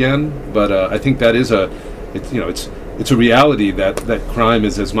drive it again. But I think that is it's a reality that crime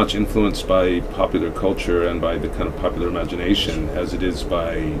is as much influenced by popular culture and by the kind of popular imagination as it is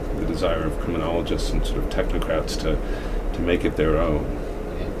by the desire of criminologists and sort of technocrats to make it their own.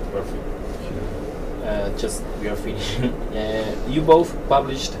 Okay, perfect. We are finishing. You both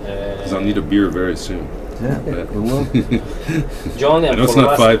published. Because I'll need a beer very soon. Yeah, we will. John, and I know it's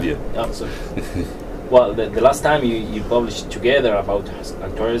not 5 yet. Oh, sorry. Well, the last time you published together about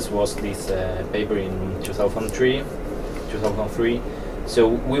actuarials was this paper in 2003. So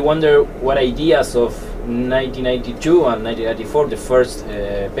we wonder what ideas of 1992 and 1994, the first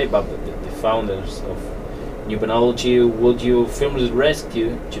paper, the founders of New Penology, would you firmly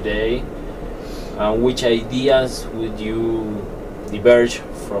rescue today? Which ideas would you diverge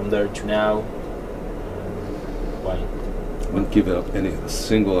from there to now? Why? I wouldn't give up any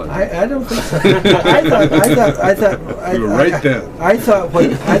single idea. I don't think so. I thought you were right there. I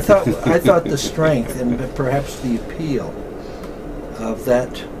thought the strength and perhaps the appeal of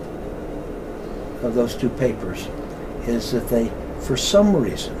those two papers is that they, for some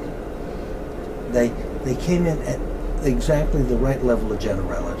reason, they came in at exactly the right level of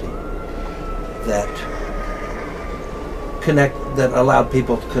generality that allowed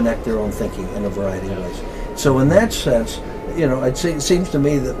people to connect their own thinking in a variety of ways. So in that sense, it seems to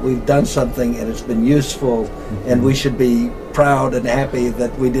me that we've done something and it's been useful, and we should be proud and happy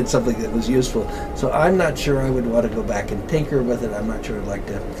that we did something that was useful. So I'm not sure I would want to go back and tinker with it. I'm not sure I'd like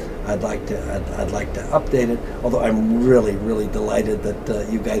to update it. Although I'm really, really delighted that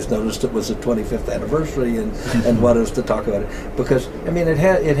you guys noticed it was the 25th anniversary and wanted us to talk about it, because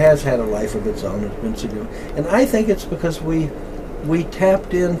it has had a life of its own. It's been significant, and I think it's because we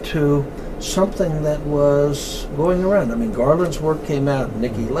tapped into something that was going around. Garland's work came out,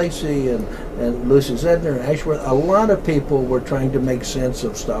 Nikki Lacey and Lucy Zedner and Ashworth. A lot of people were trying to make sense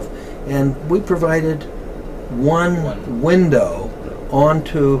of stuff, and we provided one window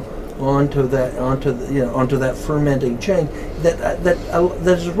onto that fermenting chain that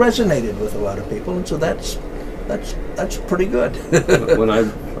has resonated with a lot of people, and so that's pretty good. When I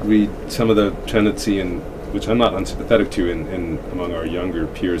read some of the tendency which I'm not unsympathetic to in among our younger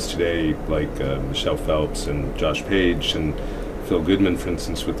peers today, like Michelle Phelps and Josh Page and Phil Goodman, for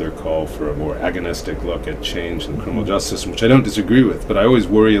instance, with their call for a more agonistic look at change in the criminal justice system, which I don't disagree with, but I always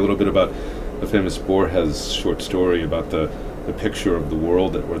worry a little bit about the famous Borges short story about the picture of the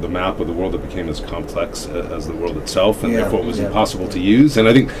world, or the map of the world that became as complex as the world itself, and therefore it was impossible to use. And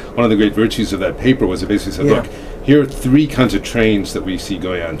I think one of the great virtues of that paper was it basically said, look, here are three kinds of trains that we see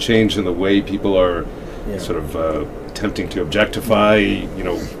going on. Change in the way people are sort of attempting to objectify,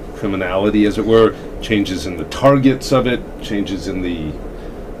 criminality, as it were, changes in the targets of it, changes in the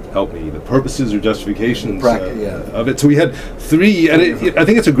purposes or justifications of it. So we had three, and I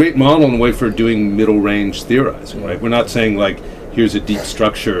think it's a great model in a way for doing middle-range theorizing, right? We're not saying, here's a deep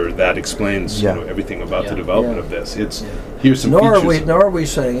structure that explains everything about the development of this. It's here's some features. Nor are we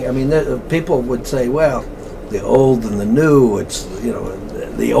saying, people would say, well, the old and the new, it's,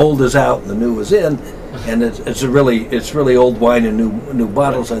 the old is out and the new is in. And it's really old wine in new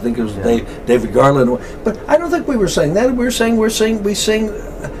bottles. I think it was David Garland. But I don't think we were saying that. We sing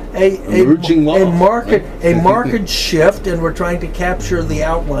a market shift, and we're trying to capture the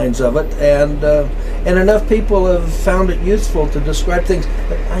outlines of it. And enough people have found it useful to describe things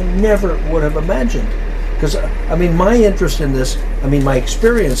that I never would have imagined. Because my interest in this, my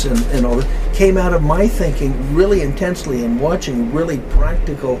experience in all this came out of my thinking really intensely and watching really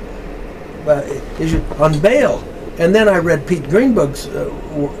practical issue on bail, and then I read Pete Greenberg's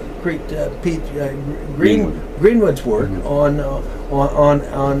concrete Greenwood's work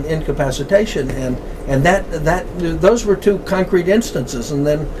on incapacitation, and that those were two concrete instances, and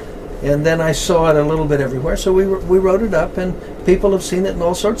then I saw it a little bit everywhere. So we wrote it up, and people have seen it in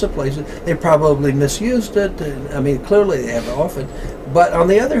all sorts of places. They probably misused it. I mean, clearly they have often, but on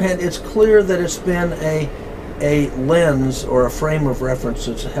the other hand, it's clear that it's been a lens or a frame of reference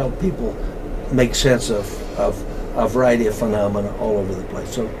that's helped people make sense of a variety of phenomena all over the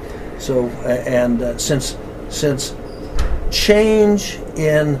place. Since change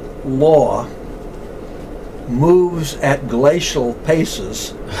in law moves at glacial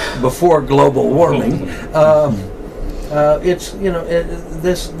paces before global warming, it's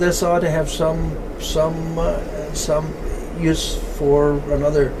this ought to have some use for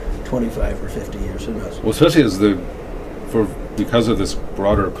another 25 or 50 years. Who knows? Well, especially because of this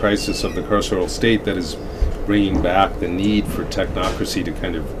broader crisis of the carceral state that is bringing back the need for technocracy to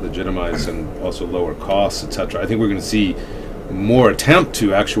kind of legitimize and also lower costs, etc. I think we're going to see more attempt to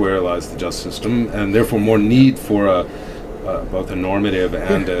actuarialize the justice system, and therefore more need for both a normative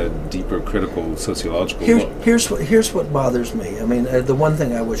and a deeper critical sociological look. Here's what bothers me. I mean, the one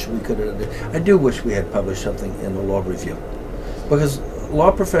thing I wish we could have, I do wish we had published something in the law review, because law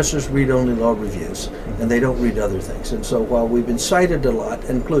professors read only law reviews, and they don't read other things. And so while we've been cited a lot,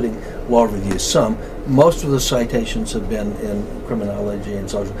 including law reviews, most of the citations have been in criminology and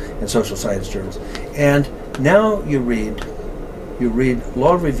social science journals. And now you read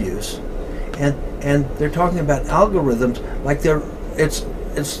law reviews, and they're talking about algorithms like it's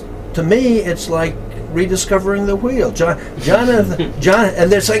to me it's like rediscovering the wheel. Jonathan,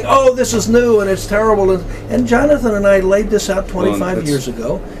 and they're saying, "Oh, this is new and it's terrible." And Jonathan and I laid this out 25 years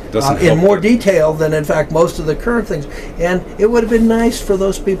ago in more detail than, in fact, most of the current things. And it would have been nice for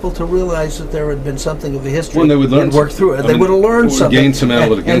those people to realize that there had been something of a history. Well, they would learn, and work through it. They would have learned something, gained some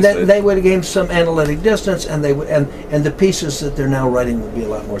analytic and insight. they would have gained some analytic distance, and they would, and the pieces that they're now writing would be a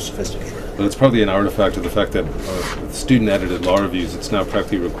lot more sophisticated. But it's probably an artifact of the fact that with student-edited law reviews, it's now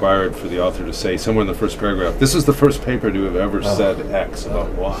practically required for the author to say somewhere in the first paragraph, "This is the first paper to have ever said X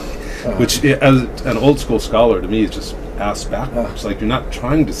about Y," which, as an old-school scholar, to me, is just ass backwards. Like, you're not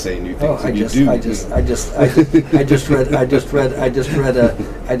trying to say new things. I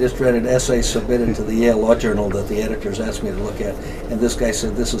just read an essay submitted to the Yale Law Journal that the editors asked me to look at, and this guy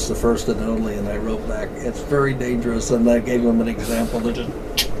said, "This is the first and only," and I wrote back, "It's very dangerous," and I gave him an example that just.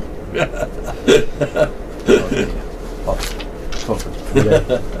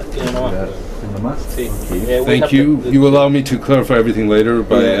 Thank you. You allow me to clarify everything later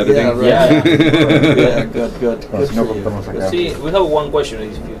by editing. Yeah, right. Yeah, good. See, we have one question.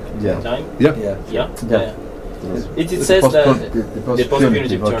 If you have time. Yeah. It says that the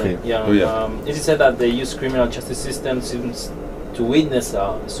post-punitive term. Okay. Yeah. It is said that the U.S. criminal justice system seems to witness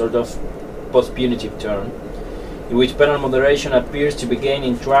a sort of post-punitive turn, in which penal moderation appears to be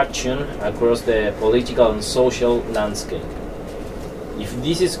gaining traction across the political and social landscape. If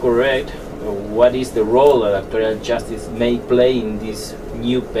this is correct, what is the role that actuarial justice may play in this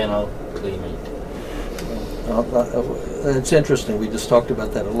new penal climate? It's interesting. We just talked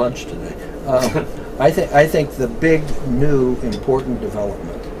about that at lunch today. I think the big, new, important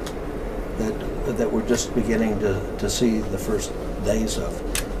development that we're just beginning to see the first days of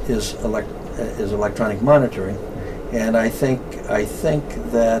is electronic monitoring, and I think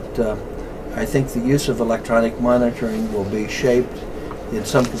the use of electronic monitoring will be shaped in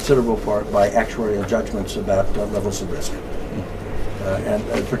some considerable part by actuarial judgments about levels of risk, and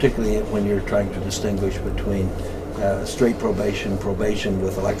particularly when you're trying to distinguish between straight probation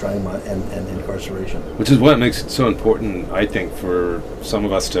with electronic and incarceration. Which is what makes it so important, I think, for some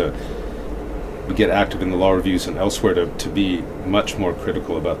of us to get active in the law reviews and elsewhere to be much more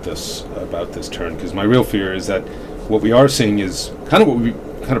critical about this turn. Because my real fear is that what we are seeing is kind of what we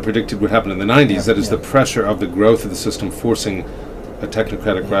kind of predicted would happen in the 90s. That is the pressure of the growth of the system forcing a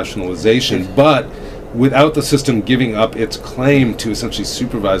technocratic rationalization, but without the system giving up its claim to essentially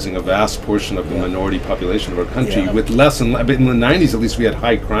supervising a vast portion of the minority population of our country, with less and less. But in the 90s, at least, we had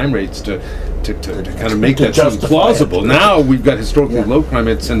high crime rates to kind of make that seem plausible. Now we've got historically low crime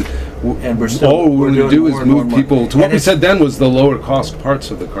rates, and we're still, all we're going to do is move people to what we said then was the lower cost parts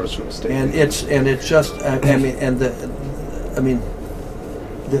of the carceral state. And it's just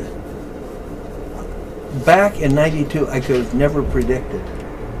back in '92, I could have never predicted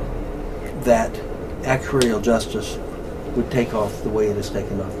that actuarial justice would take off the way it has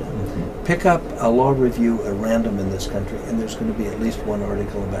taken off now. Mm-hmm. Pick up a law review at random in this country, and there's going to be at least one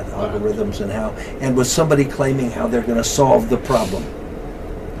article about algorithms and with somebody claiming how they're going to solve the problem.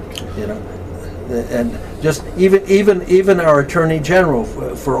 and just even our Attorney General,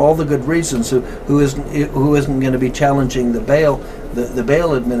 for all the good reasons, who isn't going to be challenging the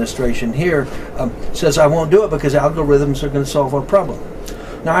bail administration here, says I won't do it because algorithms are going to solve our problem.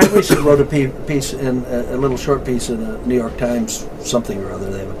 Now, I recently wrote a piece a little short piece in the New York Times, something or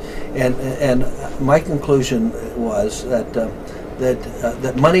other, and my conclusion was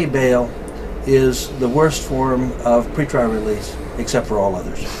that money bail is the worst form of pretrial release, except for all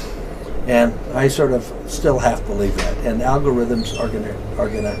others. And I sort of still half believe that. And algorithms are gonna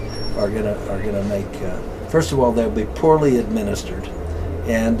make. First of all, they'll be poorly administered,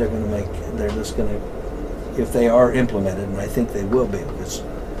 and they're just gonna, if they are implemented, and I think they will be, because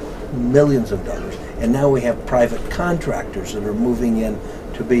millions of dollars. And now we have private contractors that are moving in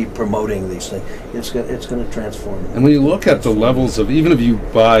to be promoting these things. It's going to transform. And when you look at the levels of, even if you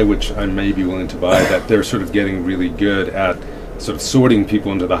buy, which I may be willing to buy, that they're sort of getting really good at sort of sorting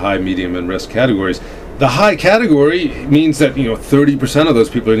people into the high, medium, and risk categories. The high category means that 30% of those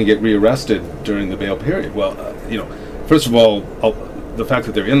people are going to get rearrested during the bail period. Well, first of all, the fact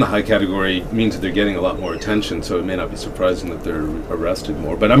that they're in the high category means that they're getting a lot more attention, so it may not be surprising that they're arrested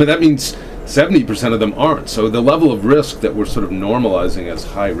more. But I mean, that means 70% of them aren't. So the level of risk that we're sort of normalizing as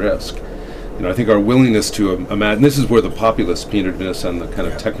high risk, I think our willingness to imagine, this is where the populist punitiveness and the kind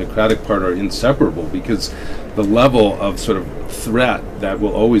of technocratic part are inseparable, because the level of sort of threat that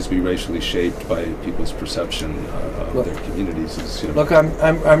will always be racially shaped by people's perception of their communities is, Look, I'm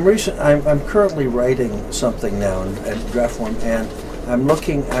currently writing something now in draft form, and I'm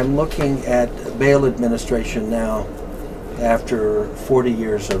looking at bail administration now after 40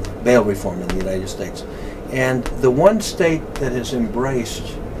 years of bail reform in the United States. And the one state that has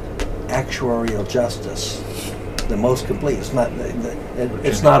embraced actuarial justice the most complete, it's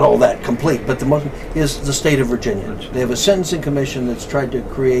not all that complete, but the most is the state of Virginia. They have a sentencing commission that's tried to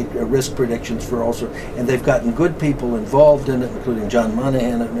create risk predictions for all sorts, and they've gotten good people involved in it, including John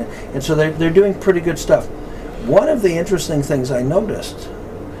Monahan, and so they're doing pretty good stuff. One of the interesting things I noticed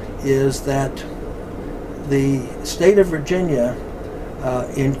is that the state of Virginia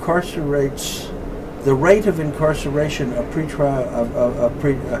incarcerates, the rate of incarceration of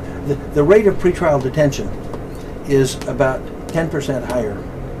the rate of pretrial detention is about 10% higher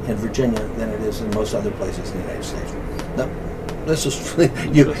in Virginia than it is in most other places in the United States. Now, this is the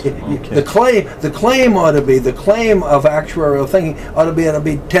claim ought to be, the claim of actuarial thinking ought to be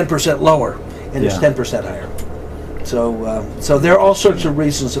 10% lower, and it's 10% higher. So there are all sorts of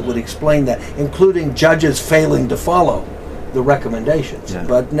reasons that would explain that, including judges failing to follow the recommendations. Yeah.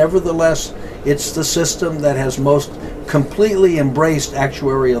 But nevertheless, it's the system that has most completely embraced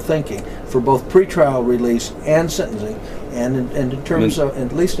actuarial thinking for both pretrial release and sentencing, and in terms of,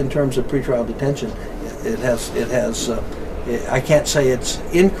 at least in terms of pretrial detention, it has. I can't say it's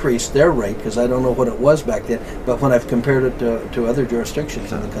increased their rate, because I don't know what it was back then, but when I've compared it to other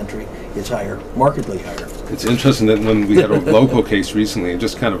jurisdictions in the country, it's higher, markedly higher. It's interesting that when we had a local case recently, and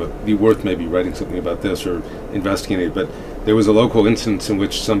just kind of be worth maybe writing something about this or investigating it, but there was a local instance in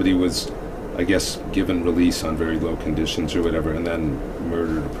which somebody was, I guess, given release on very low conditions or whatever, and then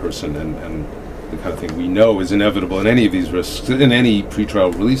murdered a person, and the kind of thing we know is inevitable in any of these risks, in any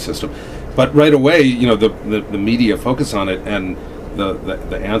pretrial release system. But right away, the media focus on it, and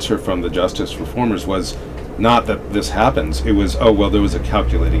the answer from the justice reformers was not that this happens. It was, oh, well, there was a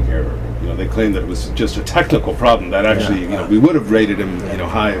calculating error. They claimed that it was just a technical problem, that actually, we would have rated him,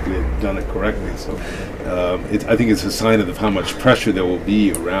 high if we had done it correctly. So I think it's a sign of how much pressure there will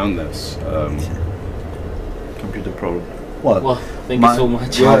be around this. Computer problem. Well, thank you so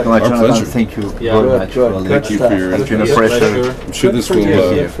much. Our pleasure. Thank you very much. Thank you for your pressure. I'm sure this will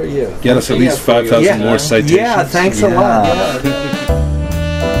get us at least 5,000 more citations. Yeah, thanks a lot. Yeah.